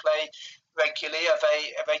want them to play regularly? Are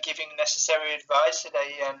they giving necessary advice? Are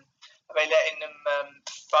they letting them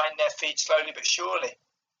find their feet slowly but surely?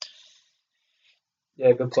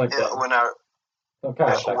 Yeah, good point. Yeah,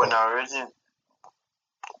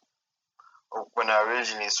 when I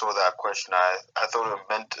originally saw that question, I thought it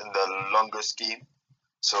meant in the longer scheme.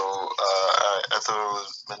 So I thought it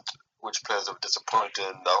was meant which players have disappointed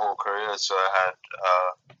in the whole career. So I had,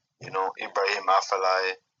 Ibrahim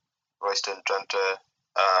Afellay, Royston Drenthe,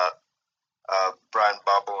 Brian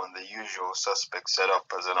Babel, and the usual suspects set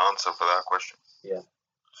up as an answer for that question. Yeah.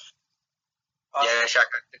 Yeah, Shaq,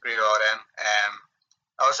 I agree with all them.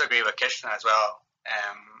 I also agree with Kishner as well.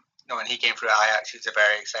 When he came through Ajax, he was a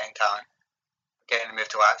very exciting talent. Getting the move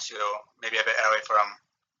to Lazio, maybe a bit early for him.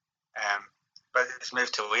 But his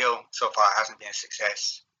move to Lille so far hasn't been a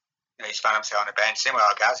success. He's found himself on the bench. Same with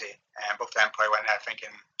El Ghazi. Both of them probably went there thinking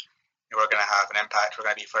we're going to have an impact, we're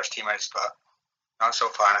going to be first teamers, but not so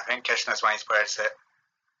far. And I think Kishner's one of these players that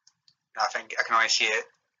I think I can only see it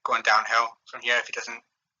going downhill from here if he doesn't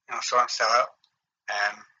sort himself out.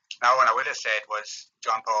 Now, one I would have said was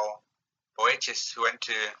John Paul Boetius, who went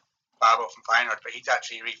to Babel from Feyenoord, but he's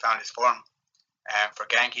actually refound his form. For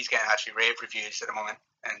Genk, he's getting actually rave reviews at the moment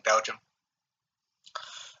in Belgium.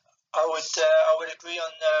 I would agree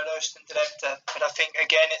on Royston Drenthe, but I think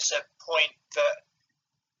again it's a point that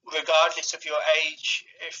regardless of your age,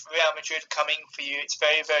 if Real Madrid come in for you, it's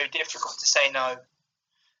very, very difficult to say no,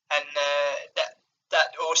 and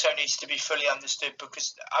that also needs to be fully understood,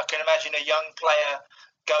 because I can imagine a young player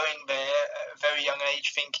going there at a very young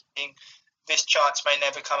age thinking this chance may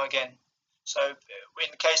never come again. So in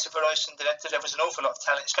the case of Royston Drenthe, there was an awful lot of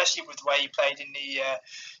talent, especially with the way he played in the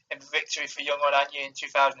victory for Young Oranje in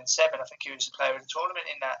 2007. I think he was the player of the tournament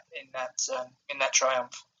in that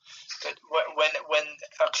triumph. But when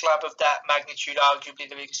a club of that magnitude, arguably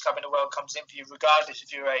the biggest club in the world, comes in for you, regardless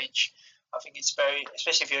of your age, I think it's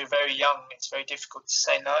especially if you're very young, it's very difficult to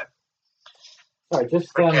say no. Sorry, I was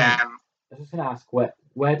just going to ask,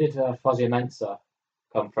 where did Fozzie Mensah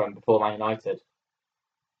come from before Man United?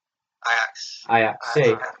 Ajax.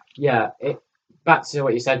 See, yeah. Back to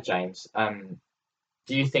what you said, James.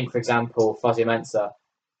 Do you think, for example, Fozzie Mensah,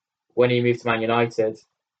 when he moved to Man United,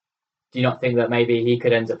 do you not think that maybe he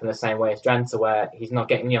could end up in the same way as Drenthe, where he's not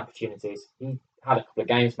getting the opportunities? He had a couple of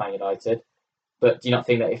games for Man United, but do you not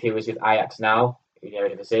think that if he was with Ajax now, he'd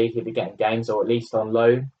be getting games, or at least on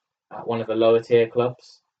loan at one of the lower tier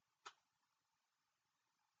clubs?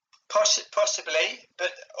 Possibly,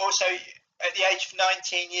 but also at the age of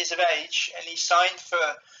 19 years of age, and he signed for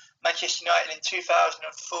Manchester United in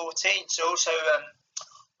 2014, so also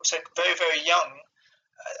very, very young.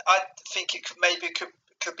 I think it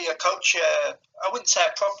could be a culture. I wouldn't say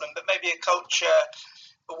a problem, but maybe a culture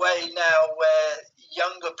way now where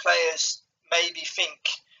younger players maybe think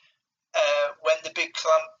when the big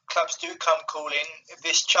clubs do come calling,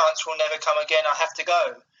 this chance will never come again. I have to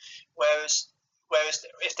go. Whereas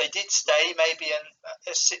if they did stay, maybe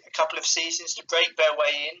a couple of seasons to break their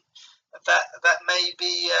way in, that may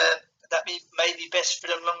be best for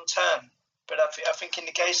them long term. But I think in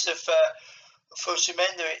the case of for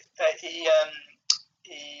Sumenda, he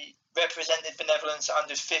represented the Netherlands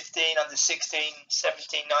under 15, under 16,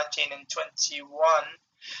 17, 19 and 21.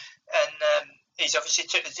 And he's obviously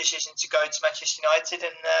took the decision to go to Manchester United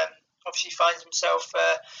and obviously finds himself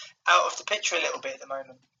out of the picture a little bit at the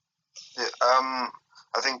moment. Yeah,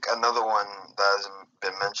 I think another one that hasn't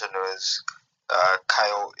been mentioned was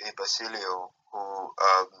Kyle Basilio, who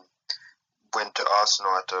went to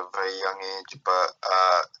Arsenal at a very young age, but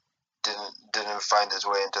didn't find his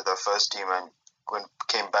way into the first team, and when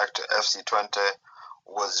came back to FC Twente,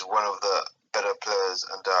 was one of the better players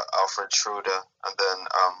under Alfred Schroeder, and then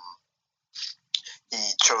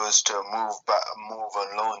he chose to move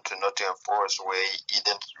on loan to Nottingham Forest, where he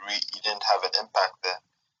didn't have an impact there,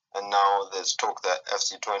 and now there's talk that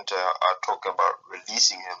FC Twente are talking about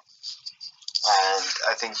releasing him, and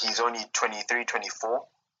I think he's only 23, 24.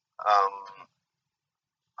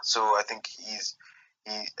 So I think he's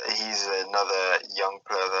another young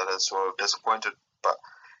player that is sort of disappointed. But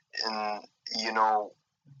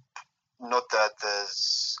not that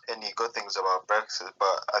there's any good things about Brexit,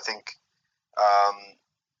 but I think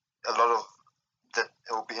a lot of that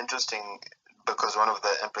it will be interesting, because one of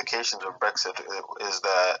the implications of Brexit is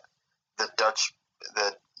that the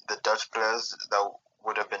Dutch players that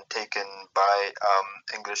would have been taken by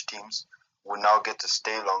English teams will now get to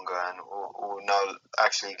stay longer and will now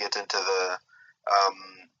actually get into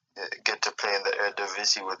get to play in the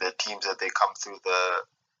Eredivisie with their teams that they come through the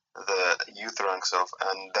youth ranks of,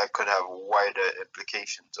 and that could have wider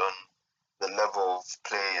implications on the level of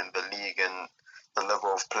play in the league and the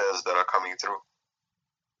level of players that are coming through.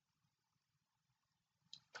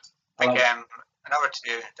 I think another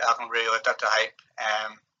two that haven't really lived up to hype.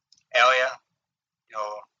 Elia,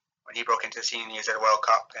 when he broke into the scene, he was at the World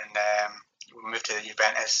Cup, and we moved to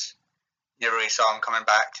Juventus. Never really saw him coming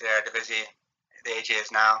back to the Eredivisie at the age he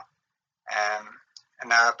is now. And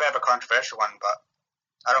now a bit of a controversial one, but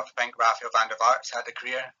I don't think Rafael van der Vaart's had the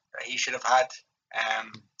career that he should have had.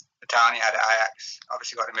 The talent he had at Ajax,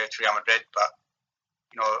 obviously got to move to Real Madrid, but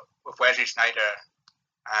with Wesley Sneijder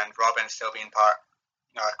and Robin still being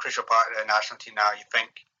a crucial part of the national team now, you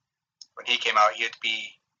think when he came out he'd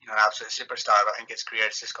be an absolute superstar, but I think his career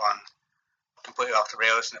has just gone completely off the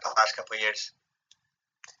rails in the past couple of years.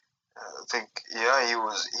 I think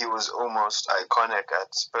he was almost iconic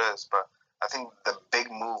at Spurs, but I think the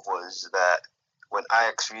big move was that when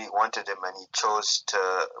Ajax really wanted him and he chose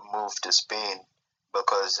to move to Spain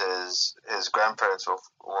because his grandparents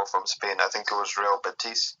were from Spain. I think it was Real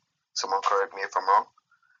Betis. Someone correct me if I'm wrong.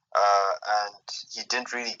 And he didn't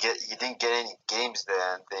get any games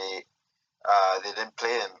there, and they didn't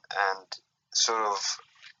play him. And sort of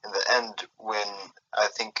in the end, when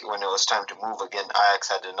it was time to move again, Ajax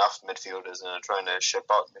had enough midfielders and are trying to ship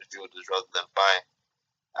out midfielders rather than buy.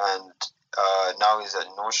 And now he's at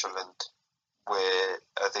Nordsjælland, where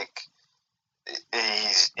I think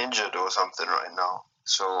he's injured or something right now.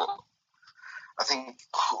 So I think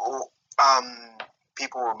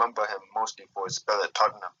people remember him mostly for his spell at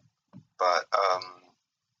Tottenham, but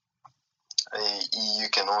you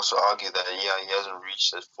can also argue that he hasn't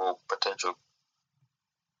reached his full potential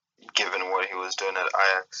given what he was doing at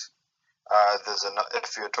Ajax.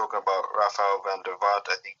 If you're talking about Rafael van der Vaart,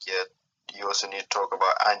 I think you also need to talk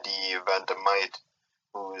about Andy van der Meijden,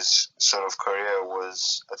 whose sort of career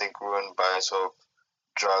was, I think, ruined by sort of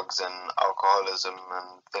drugs and alcoholism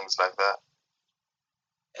and things like that.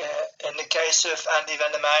 In the case of Andy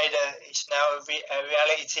van der Meijden, he's now a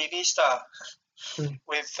reality TV star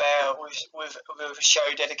with a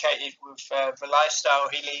show dedicated with the lifestyle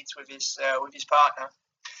he leads with his partner.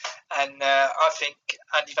 And I think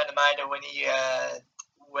Andy van der Meijden,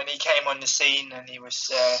 when he came on the scene, and he was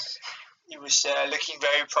looking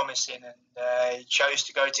very promising, and he chose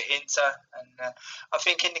to go to Inter. And I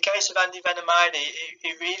think in the case of Andy van der Meijden,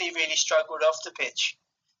 he really, really struggled off the pitch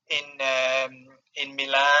in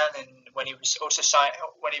Milan, and when he was also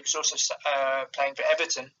playing for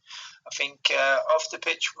Everton. I think off the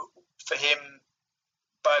pitch for him,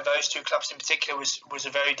 by those two clubs in particular, was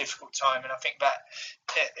a very difficult time, and I think that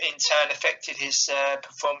in turn affected his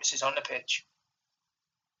performances on the pitch.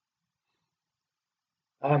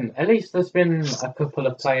 At least there's been a couple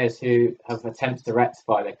of players who have attempted to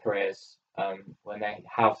rectify their careers when they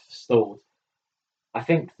have stalled. I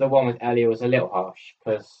think the one with Elia was a little harsh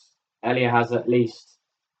because Elia has at least.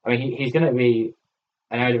 I mean, he's going to be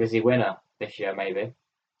an Eredivisie winner this year, maybe.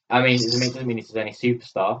 I mean, it doesn't mean he's any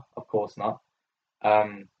superstar, of course not.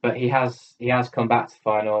 But he has come back to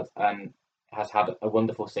Feyenoord and has had a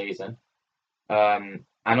wonderful season.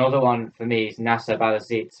 Another one for me is Nasser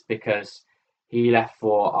Balazic because he left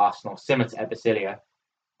for Arsenal, similar to Ebesilio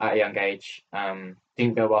at a young age.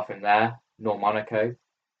 Didn't go well from there, nor Monaco.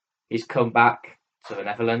 He's come back to the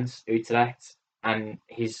Netherlands, Utrecht, and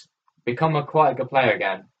he's become quite a good player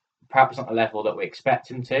again. Perhaps not the level that we expect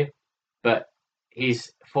him to, but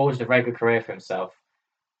he's forged a very good career for himself.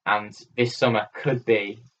 And this summer could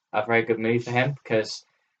be a very good move for him because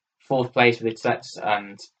fourth place with Utrecht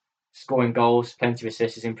and scoring goals, plenty of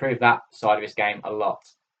assists, has improved that side of his game a lot.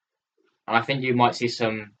 And I think you might see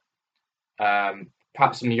some,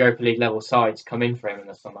 perhaps some Europa League level sides come in for him in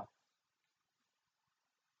the summer.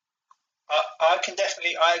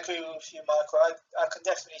 I agree with you, Michael. I can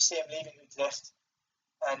definitely see him leaving Utrecht,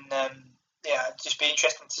 and it'd just be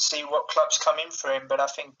interesting to see what clubs come in for him. But I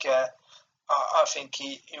think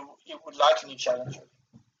he would like a new challenge.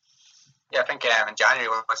 Yeah, I think in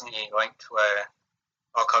January wasn't he linked with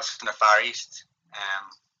all clubs from the Far East,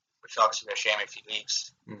 which would obviously be a shame if he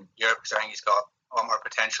leaves Europe because I think he's got a lot more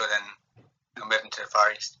potential than moving to the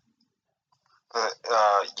Far East.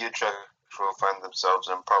 Utrecht will find themselves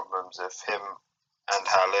in problems if him and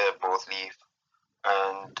Halle both leave.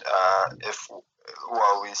 And if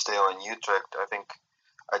while we stay on Utrecht, I think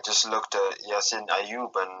I just looked at Yassine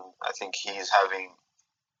Ayoub, and I think he's having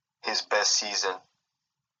his best season,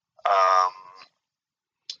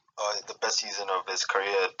 the best season of his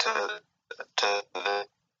career to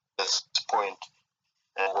this point,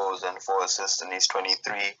 and goals and 4 assists, and he's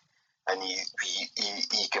 23, and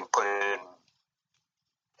he can put in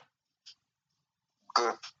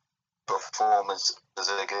good performances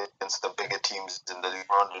against the bigger teams in the league.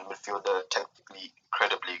 Rounded midfielder, technically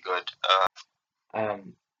incredibly good.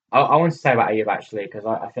 I want to say about Ayoub actually because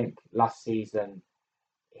I think last season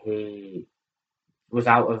he was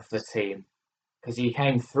out of the team because he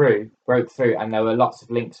broke through, and there were lots of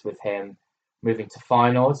links with him moving to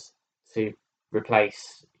Feyenoord to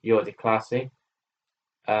replace Jordi Clasie.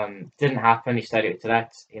 Didn't happen. He stayed at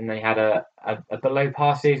Utrecht, and then he had a below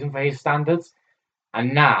par season for his standards,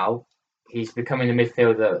 and now he's becoming the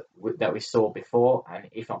midfielder that we saw before, and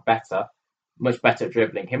if not better, much better at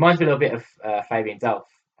dribbling. He reminds me a little bit of Fabian Delph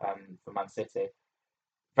from Man City.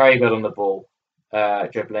 Very good on the ball,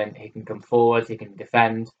 dribbling. He can come forward. He can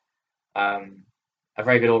defend. A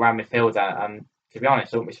very good all-round midfielder. And to be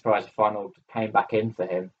honest, I wouldn't be surprised if Feyenoord came back in for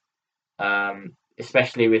him,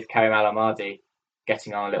 especially with Karim El Ahmadi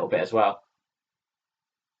getting on a little bit as well.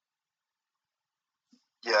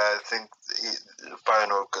 Yeah, I think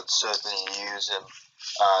Feyenoord could certainly use him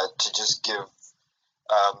to just give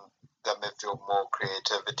the midfield more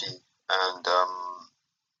creativity, and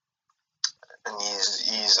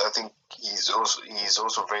he's I think he's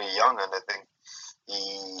also very young, and I think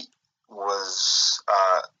he was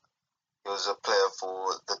a player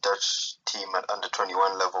for the Dutch team at under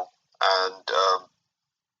 21 level, and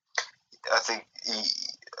I think he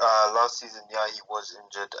last season he was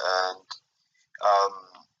injured, and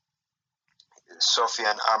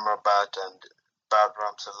Sofian Amrabat and Bad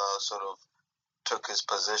Ramsala sort of took his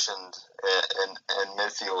position in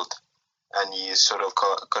midfield, and he sort of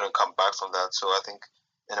couldn't come back from that. So I think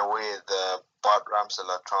in a way the Bad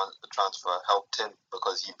Ramsala transfer helped him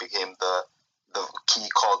because he became the key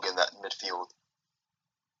cog in that midfield.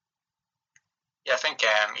 Yeah, I think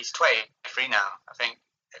he's 23 now. I think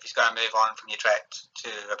if he's going to move on from Utrecht to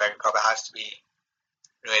a bigger club, it has to be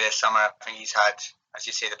really this summer. I think he's had, as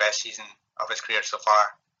you say, the best season of his career so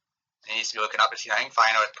far. And he needs to be looking up this season. I think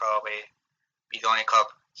Feyenoord would probably be the only club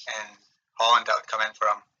in Holland that would come in for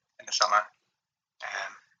him in the summer.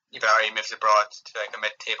 Either he moves abroad to like a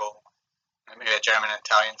mid-table, maybe a German and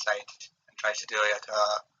Italian side, and tries to do like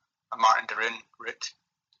a Martin de Roon route,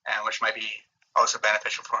 which might be also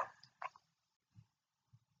beneficial for him.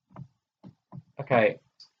 Okay,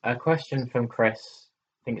 a question from Chris.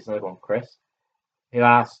 I think it's another one, Chris, who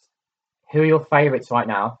asked, who are your favourites right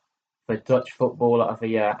now for Dutch Footballer of the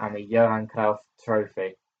Year and the Johan Cruyff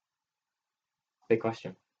Trophy? Big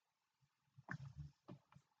question.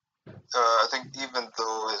 I think even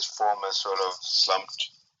though his form has sort of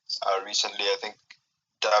slumped recently, I think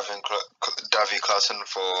Davy Klaassen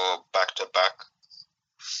for back-to-back.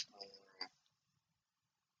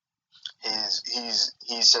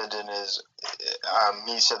 he said in his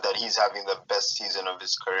he said that he's having the best season of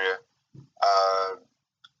his career.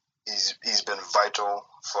 He's been vital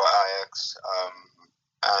for Ajax,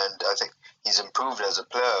 and I think he's improved as a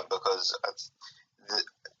player because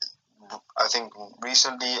I think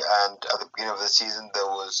recently and at the beginning of the season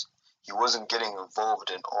he wasn't getting involved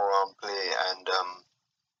in all-round play, and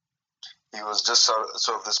he was just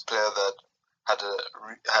sort of this player that had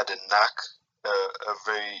a knack, a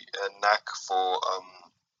very knack for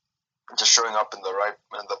just showing up in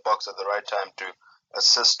the box at the right time to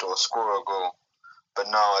assist or score a goal. But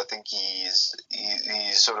now I think he's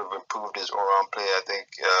sort of improved his all-round play. I think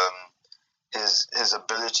his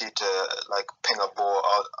ability to like ping a ball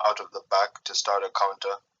out of the back to start a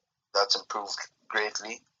counter, that's improved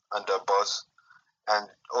greatly under Bosz. And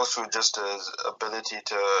also just his ability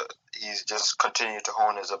he's just continued to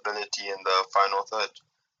hone his ability in the final third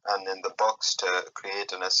and in the box to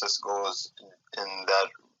create and assist goals in that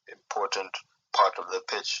important part of the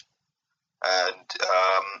pitch. And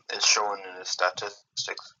it's shown in his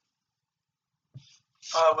statistics.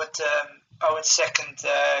 I would second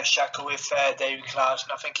Xhaka with David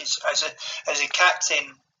Klaassen. I think as a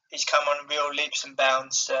captain, he's come on real leaps and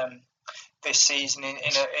bounds this season in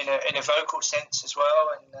a vocal sense as well,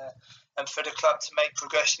 and for the club to make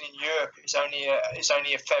progression in Europe is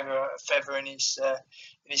only a feather in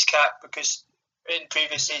his cap, because in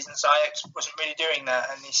previous seasons Ajax wasn't really doing that,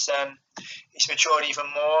 and he's matured even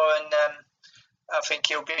more, and I think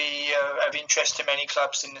he'll be of interest to many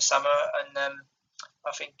clubs in the summer, and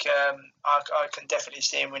I think I can definitely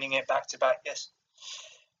see him winning it back to back. Yes.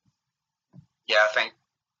 Yeah, I think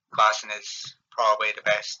Klaassen is probably the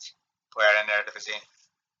best player in the Eredivisie.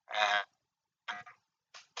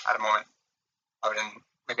 At the moment, other than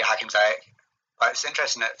maybe Hakim Ziyech. But it's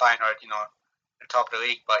interesting that Feyenoord, the top of the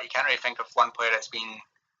league, but you can't really think of one player that's been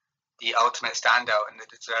the ultimate standout and that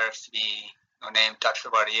deserves to be named Dutch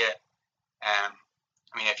Footballer of the Year.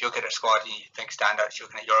 I mean, if you look at the squad, you think standouts, you're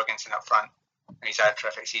looking at Jorgensen up front. He's had a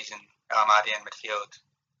terrific season. El Ahmadi in midfield.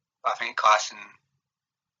 But I think Klaassen,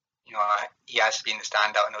 he has been the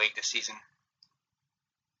standout in the league this season.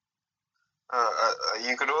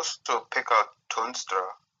 You could also pick out Toornstra.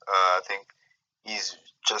 I think he's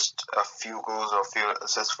just a few goals or a few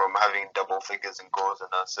assists from having double figures in goals and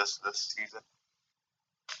assists this season.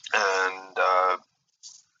 And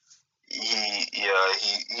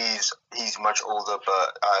he's much older,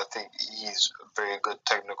 but I think he's a very good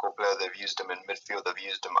technical player. They've used him in midfield. They've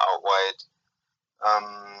used him out wide.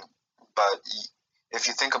 But if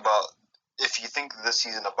you think this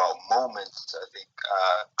season about moments, I think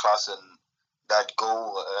Klaassen, that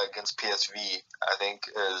goal against PSV, I think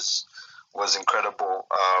was incredible.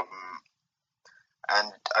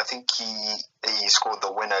 And I think he scored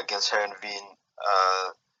the winner against Heerenveen,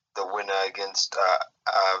 the winner against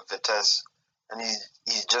Vitesse, and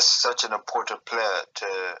he's just such an important player to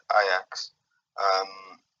Ajax.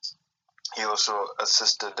 He also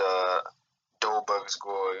assisted Dolberg's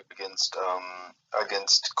goal against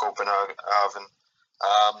Copenhagen.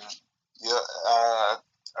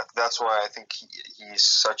 That's why I think he's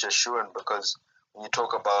such a shoo-in, because when you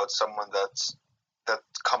talk about someone that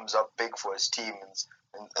comes up big for his team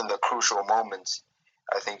in the crucial moments,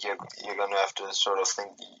 I think you're going to have to sort of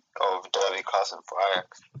think of David Klaassen for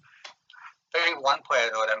Ajax. I think one player,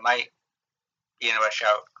 though, that might be in a rush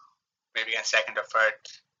out, maybe in second or third,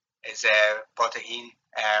 is Botteghin.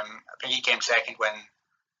 I think he came second when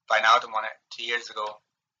Wijnaldum won it 2 years ago.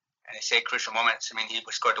 And they say crucial moments. I mean, he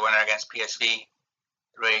scored the winner against PSV.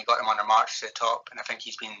 Really got him on the march to the top, and I think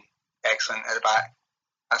he's been excellent at the back.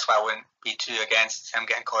 That's why I wouldn't be too against him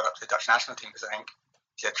getting called up to the Dutch national team, because I think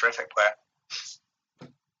he's a terrific player.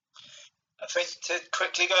 I think to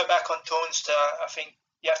quickly go back on Toornstra, I think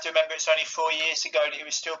you have to remember it's only 4 years ago that he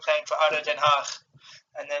was still playing for ADO Den Haag,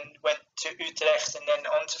 and then went to Utrecht and then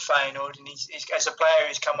on to Feyenoord. And he's as a player,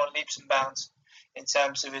 he's come on leaps and bounds in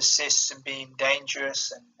terms of assists and being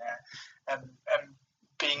dangerous and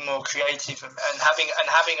being more creative and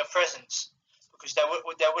having a presence. Because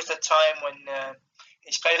there was a time when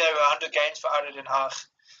he's played over 100 games for ADO Den Haag,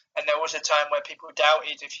 and there was a time where people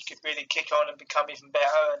doubted if he could really kick on and become even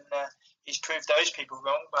better, and he's proved those people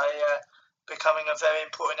wrong by becoming a very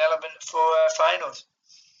important element for Feyenoord.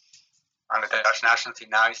 On the Dutch national team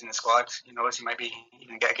now, he's in the squad. He might be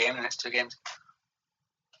even get a game in the next 2 games.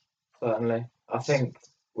 Certainly. I think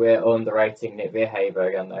we're underrating Nick Weerhaber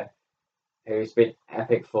again, though, who's been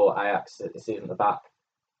epic for Ajax this season at the back,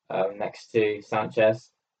 next to Sanchez.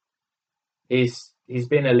 He's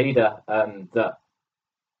been a leader that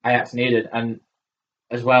Ajax needed, and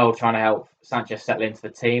as well trying to help Sanchez settle into the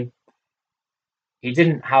team. he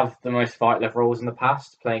didn't have the most fight-left roles in the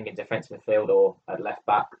past, playing in defensive midfield or at left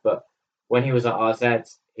back. But when he was at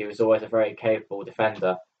RZ, he was always a very capable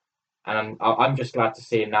defender, and I'm just glad to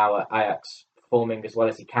see him now at Ajax performing as well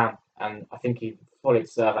as he can. And I think he fully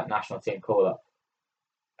deserves that national team call-up.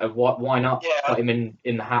 Why not put him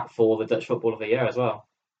in the hat for the Dutch Football of the Year as well?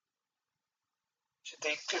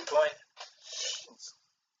 Good point.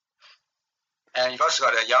 And you've also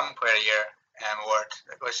got a Young Player of the Year award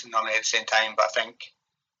that was nominated at the same time, but I think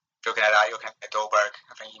if you're looking at that, you're looking at Dolberg.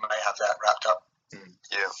 I think he might have that wrapped up.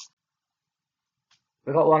 Yeah.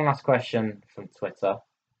 We've got one last question from Twitter,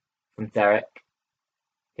 from Derek.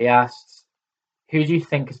 He asks, who do you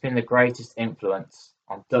think has been the greatest influence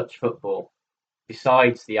on Dutch football,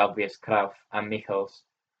 besides the obvious Cruyff and Michels?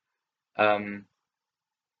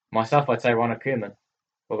 Myself, I'd say Ronald Koeman.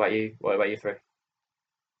 What about you? What about you three?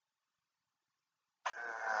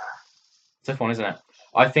 Tough one, isn't it?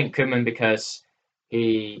 I think Koeman because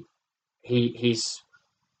he's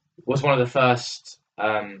was one of the first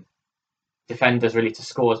defenders really to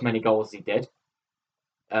score as many goals as he did.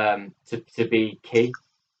 To be key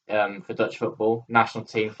for Dutch football, national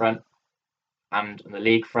team front and on the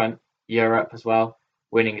league front, Europe as well,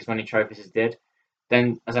 winning as many trophies as he did.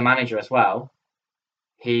 Then as a manager as well,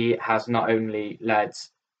 he has not only led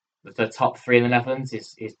the top three in the Netherlands,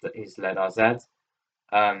 he's led RZ.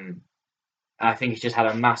 I think he's just had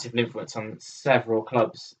a massive influence on several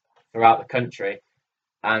clubs throughout the country,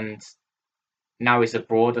 and now he's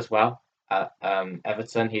abroad as well at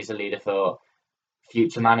Everton. He's a leader for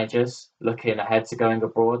future managers looking ahead to going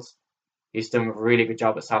abroad. He's done a really good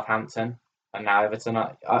job at Southampton and now Everton.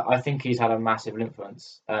 I think he's had a massive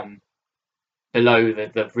influence below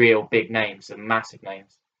the real big names, the massive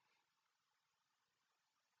names.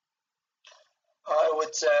 I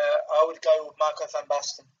would go with Marco van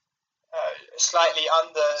Basten. Slightly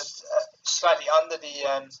under the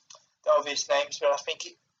obvious names, but I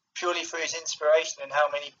think purely for his inspiration and how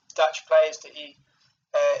many Dutch players that he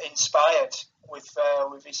inspired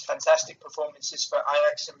with his fantastic performances for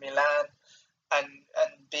Ajax and Milan, and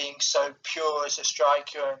being so pure as a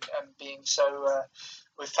striker and being so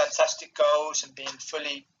with fantastic goals and being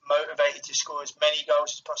fully motivated to score as many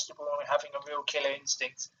goals as possible and having a real killer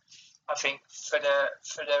instinct. I think for the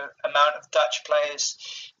amount of Dutch players,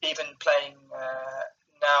 even playing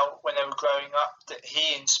now when they were growing up, that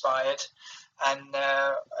he inspired, and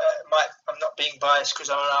I'm not being biased because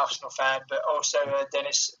I'm an Arsenal fan, but also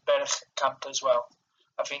Dennis Bergkamp as well.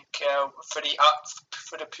 I think for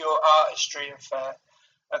the pure artistry of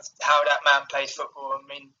how that man plays football. I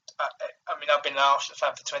mean, I've been an Arsenal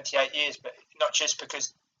fan for 28 years, but not just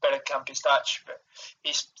because Bergkamp is Dutch, but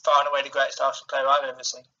he's far and away the greatest Arsenal player I've ever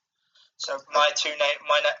seen. So my two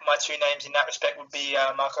names in that respect would be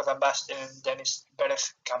Marco van Basten and Dennis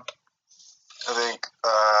Bergkamp. I think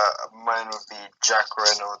mine would be Jack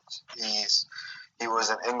Reynolds. He was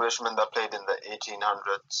an Englishman that played in the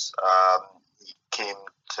 1800s. He came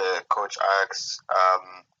to coach Ajax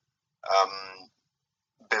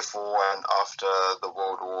before and after the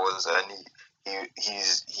World Wars, and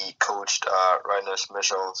he coached Rinus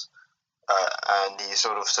Michels, and he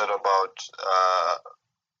sort of set about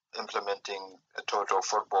implementing a total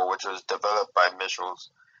football, which was developed by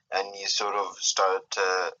Michels, and he sort of started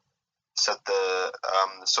to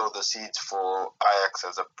sow the seeds for Ajax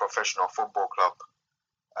as a professional football club.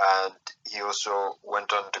 And he also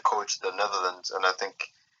went on to coach the Netherlands, and I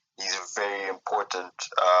think he's very important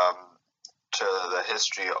to the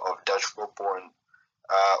history of Dutch football. And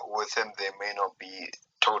with him, there may not be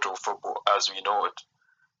total football as we know it.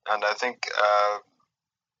 And I think I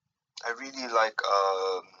really like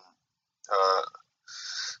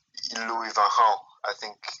Louis van Gaal. I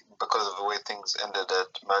think because of the way things ended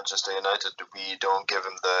at Manchester United, we don't give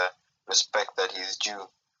him the respect that he's due.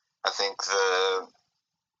 I think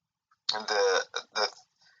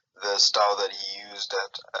the style that he used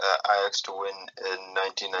at Ajax to win in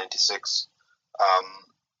 1996,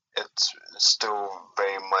 it's still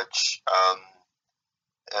very much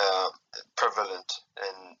prevalent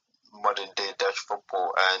in modern day Dutch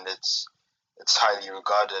football, and it's highly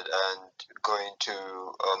regarded. And going to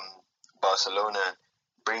Barcelona,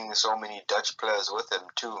 bringing so many Dutch players with him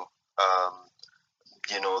too.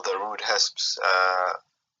 The Ruud Hesps,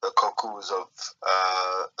 the Cocu's of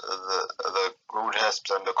the Ruud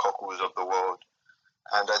Hesps and the Cocu's of the world.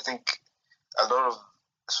 And I think a lot of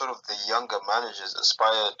sort of the younger managers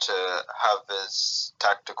aspire to have his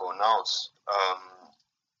tactical nous.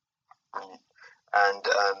 And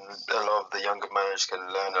a lot of the younger managers can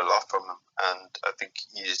learn a lot from him, and I think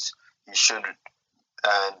he should.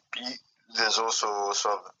 And there's also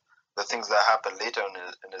sort of the things that happened later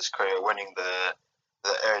in his career, winning the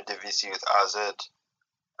the Eredivisie with AZ,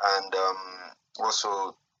 and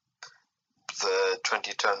also the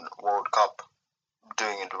 2010 World Cup,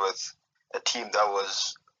 doing it with a team that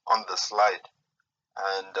was on the slide.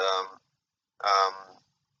 And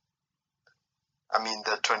I mean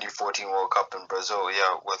the 2014 World Cup in Brazil,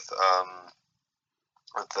 with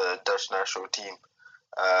the Dutch national team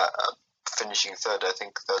finishing third. I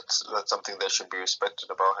think that's something that should be respected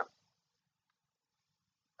about him.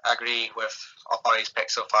 I agree with all his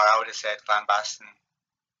picks so far. I would have said Van Basten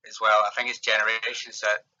as well. I think it's generations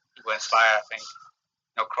that will inspire. I think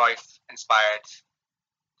Cruyff inspired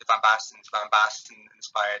the Van Bastens. Van Basten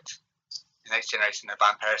inspired the next generation, the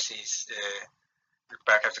Van Persies, the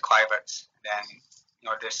Bergkamps, the Kluiverts. Then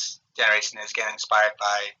this generation is getting inspired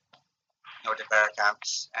by the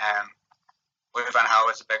Bergkamps. Louis van Gaal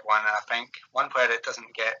is a big one, and I think one player that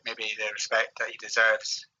doesn't get maybe the respect that he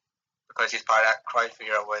deserves because he's part of that Cruyff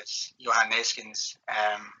era was Johan Neeskens.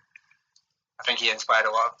 I think he inspired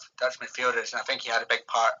a lot of Dutch midfielders, and I think he had a big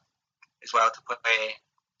part as well to play.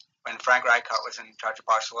 When Frank Rijkaard was in charge of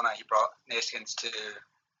Barcelona, he brought Neeskens to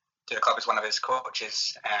the club as one of his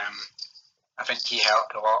coaches. I think he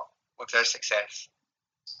helped a lot with their success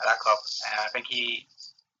at that club. I think he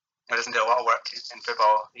doesn't do a lot of work in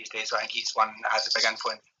football these days, so I think he's one that has a big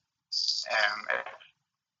influence.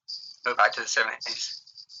 Go back to the 70s.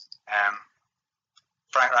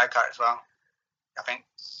 Frank Rijkaard as well. I think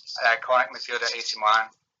an iconic midfielder, AC Milan,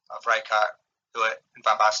 of Rijkaard, Gullit, and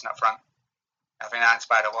Van Basten up front. I think that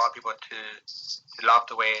inspired a lot of people to love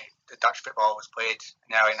the way the Dutch football was played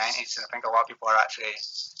in the early 90s, and I think a lot of people are actually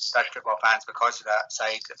Dutch football fans because of that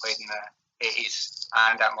side that played in the 80s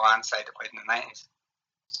and that Milan side that played in the 90s.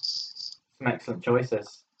 Some excellent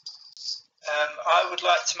choices. I would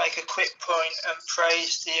like to make a quick point and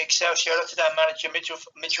praise the Excelsior Rotterdam manager Mitchell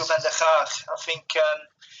van der Gaag. I think,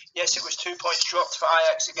 yes, it was 2 points dropped for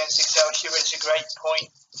Ajax against Excelsior. It's a great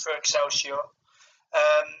point for Excelsior.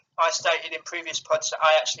 I stated in previous pods that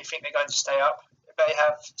I actually think they're going to stay up. They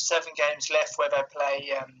have 7 games left where they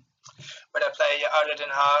play ADO Den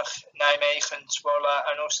Haag, Nijmegen, Zwolle,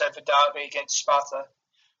 and also the derby against Sparta.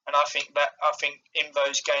 And I think in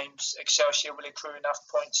those games, Excelsior will accrue enough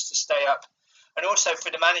points to stay up. And also for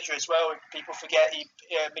the manager as well, people forget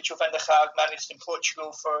Mitchell van der Gaag managed in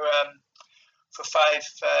Portugal for 5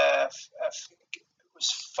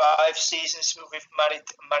 seasons with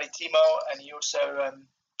Maritimo, and he also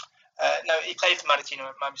he played for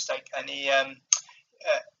Maritimo, my mistake, and he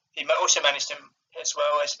also managed him as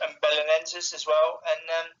well as Belenenses as well, and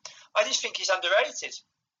I just think he's underrated.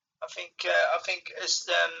 I think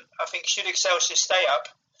should Excelsior stay up,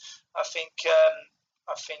 I think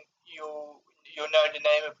you'll know the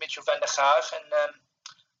name of Mitchell van der Gaag, and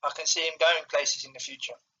I can see him going places in the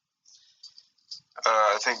future.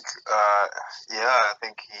 I think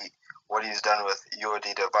what he's done with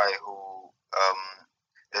Jordi de Vaey, who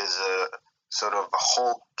is a sort of a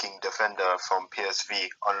hulking defender from PSV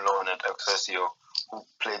on loan at Excelsior, who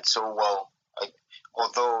played so well.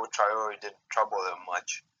 Although Traore didn't trouble him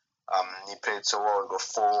much, he played so well. He got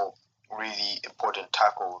 4 really important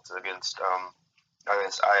tackles against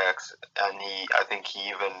Ajax, and I think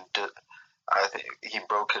he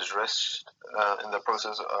broke his wrist in the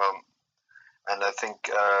process. And I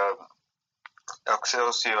think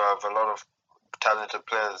Excelsior have a lot of talented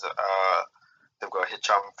players. They've got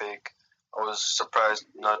Hicham Vig. I was surprised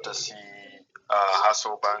not to see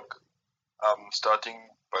Hasselbank starting,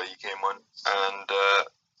 but he came on. And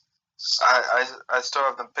I still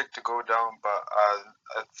have them picked to go down, but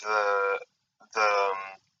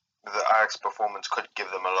the Ajax performance could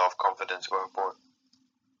give them a lot of confidence going forward.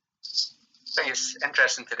 I think it's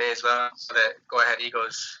interesting today as well that Go Ahead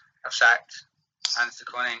Eagles have sacked Hans de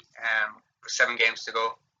Koning with 7 games to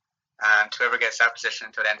go, and whoever gets that position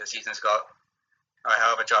until the end of the season has got a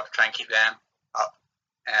hell of a job to try and keep them up.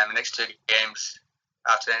 The next 2 games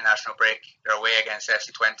after the international break, they're away against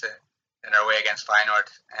FC Twente and they're away against Feyenoord.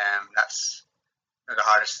 That's the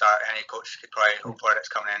hardest start any coach could probably hope for that's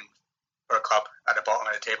coming in for a club at the bottom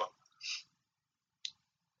of the table.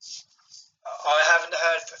 I haven't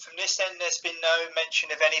heard from this end. There's been no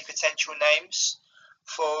mention of any potential names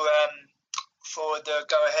for the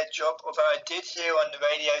go-ahead job, although I did hear on the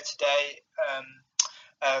radio today,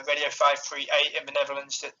 Radio 538 in the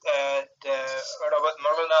Netherlands, that Robert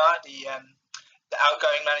Molenaar, the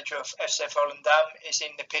outgoing manager of FC Volendam, is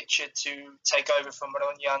in the picture to take over from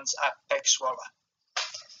Ron Jans at PEC Zwolle.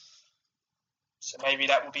 So maybe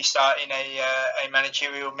that will be starting a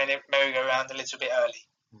managerial merry-go-round a little bit early.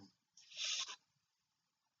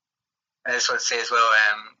 I just want to say as well,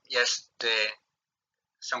 yesterday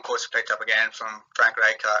some quotes picked up again from Frank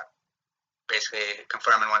Rijkaard basically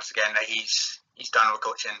confirming once again that he's done with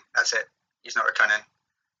coaching. That's it. He's not returning,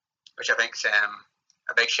 which I think is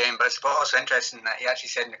a big shame. But it's also interesting that he actually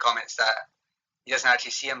said in the comments that he doesn't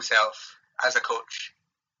actually see himself as a coach.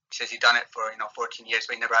 He says he's done it for 14 years,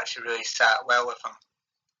 but he never actually really sat well with him.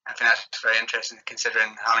 I think that's very interesting,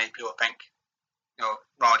 considering how many people think.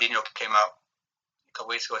 Ronaldinho came out a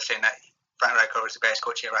couple of weeks ago saying that Frank Rijkaard was the best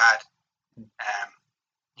coach he ever had. And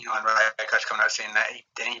Rijkaard's coming out saying that he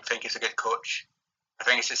didn't even think he's a good coach. I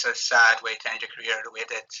think it's just a sad way to end your career the way it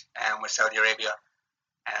did with Saudi Arabia,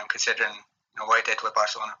 considering what he did with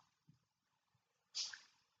Barcelona.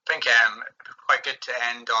 I think it'd be quite good to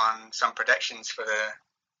end on some predictions for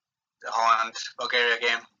the Holland-Bulgaria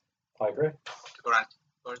game. I agree. To go around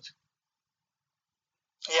words.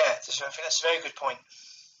 Yeah, I think that's a very good point.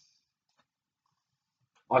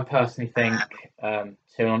 I personally think 2-0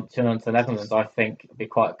 to the Netherlands. I think it'd be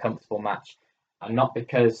quite a comfortable match, and not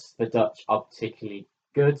because the Dutch are particularly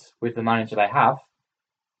good with the manager they have,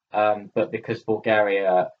 but because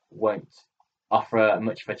Bulgaria won't offer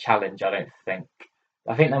much of a challenge. I don't think.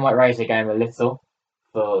 I think they might raise the game a little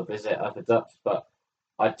for the visit of the Dutch, but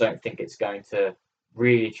I don't think it's going to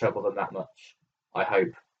really trouble them that much. I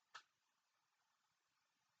hope.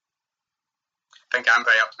 I think I'm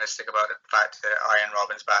very optimistic about the fact that Arjen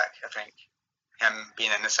Robben's back. I think him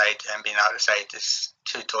being in the side, him being out of the side is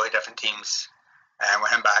two totally different teams. And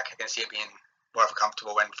with him back, I can see it being more of a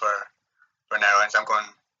comfortable win for Netherlands. I'm going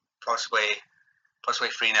possibly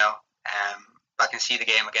 3-0. But I can see the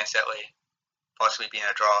game against Italy possibly being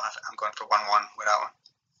a draw. I'm going for 1-1 with that one.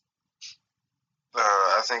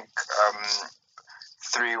 I think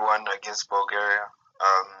 3-1 against Bulgaria.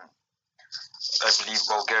 I believe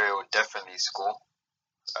Bulgaria would definitely score,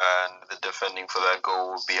 and the defending for that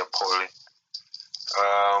goal would be appalling.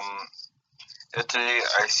 Italy,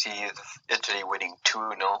 I see Italy winning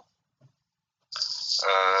 2-0, and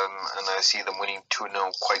I see them winning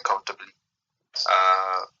 2-0 quite comfortably,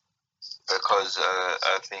 because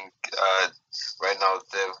I think right now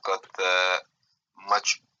they've got the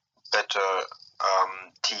much better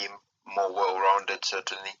team, more well-rounded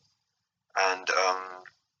certainly, and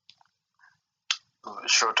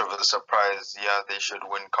short of a surprise, they should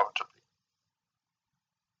win comfortably.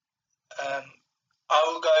 I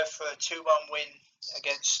will go for a 2-1 win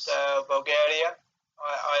against Bulgaria.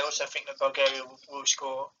 I also think that Bulgaria will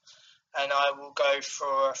score, and I will go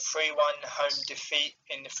for a 3-1 home defeat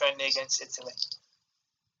in the friendly against Italy.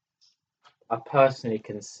 I personally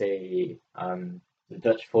can see the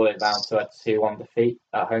Dutch falling down to a 2-1 defeat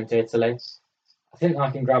at home to Italy. I think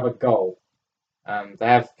I can grab a goal. They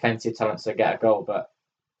have plenty of talent to get a goal, but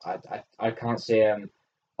I can't see them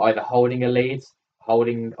either holding a lead,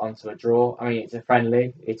 holding onto a draw. I mean, it's a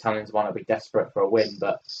friendly. The Italians want to be desperate for a win,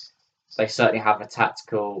 but they certainly have a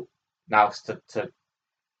tactical nous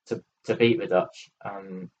to beat the Dutch,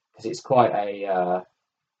 because it's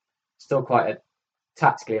still quite a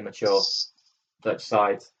tactically immature Dutch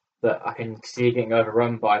side that I can see getting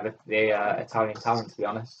overrun by the Italian talent, to be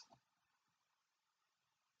honest.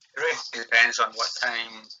 It really depends on what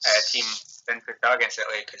team Finford are against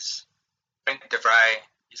Italy, because I think De Vrij,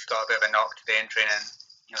 he's got a bit of a knock today in training.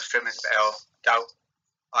 Strippman's a bit ill. Doubt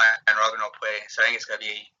and Robben will play, so I think it's going to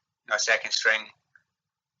be a second string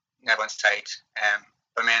Netherlands side.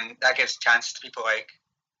 But I mean, that gives a chance to people like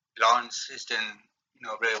Lawrence, who's doing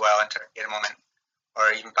really well in Turkey at the moment,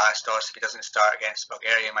 or even Bastos. If he doesn't start against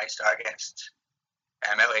Bulgaria, he might start against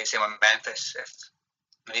Italy. Same with Memphis. If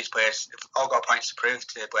these players have all got points to prove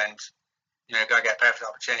to Blend, you're going to get a perfect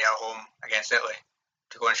opportunity at home against Italy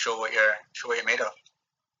to go and show what you're made of.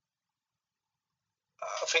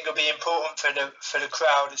 I think it'll be important for the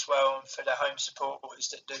crowd as well, and for the home supporters,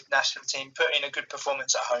 that the national team put in a good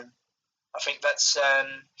performance at home. I think that's.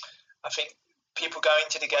 I think people going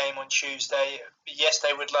to the game on Tuesday, yes,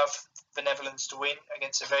 they would love the Netherlands to win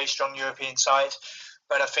against a very strong European side,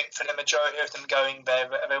 but I think for the majority of them going there,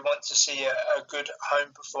 they want to see a good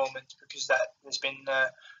home performance, because that there's been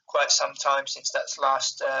quite some time since that's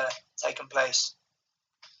last taken place.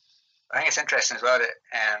 I think it's interesting as well that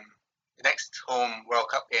the next home World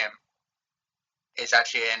Cup game is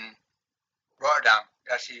actually in Rotterdam.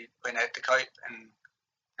 They're actually playing at the Kuip, and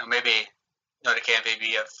maybe the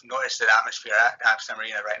KNVB have noticed that the atmosphere at the Amsterdam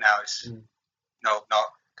Arena right now is not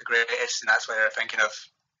the greatest, and that's why they're thinking of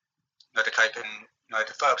the Kuip, and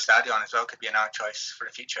the Philips Stadion as well could be another choice for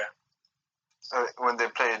the future. When they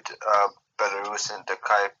played Belarus in the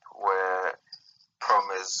Kuip, where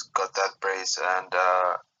Promes got that brace and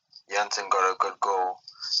Janssen got a good goal,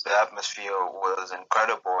 the atmosphere was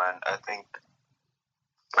incredible, and I think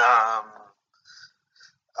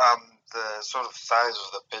the sort of size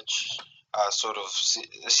of the pitch sort of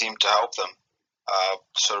seemed to help them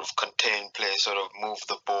sort of contain play, sort of move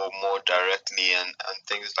the ball more directly and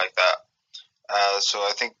things like that. So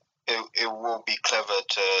I think it will be clever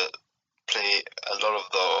to play a lot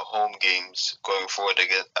of the home games going forward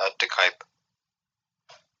again at the Kuip.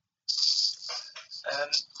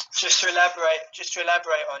 Just to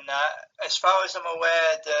elaborate on that, as far as I'm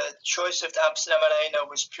aware, the choice of the Amsterdam Arena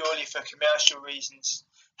was purely for commercial reasons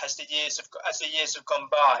as the years have gone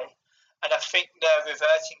by, and I think they're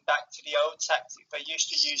reverting back to the old tactic they used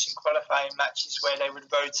to use in qualifying matches, where they would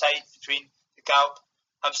rotate between the Kuip,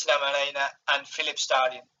 Amsterdam Arena, and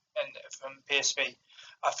Philipsstadion, and from PSV.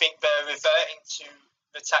 I think they're reverting to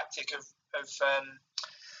the tactic of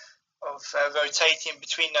rotating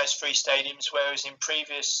between those three stadiums, whereas in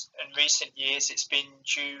previous and recent years it's been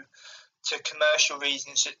due to commercial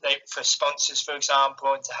reasons, for sponsors, for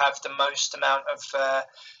example, and to have the most amount of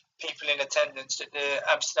people in attendance, that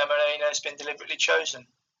the Amsterdam Arena has been deliberately chosen.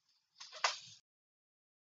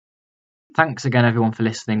 Thanks again, everyone, for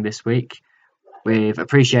listening this week. We've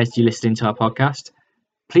appreciated you listening to our podcast.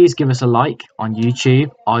 Please give us a like on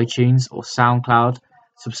YouTube, iTunes, or SoundCloud.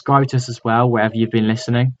 Subscribe to us as well, wherever you've been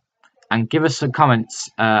listening. And give us some comments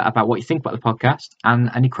about what you think about the podcast and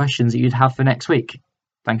any questions that you'd have for next week.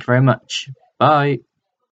 Thank you very much. Bye.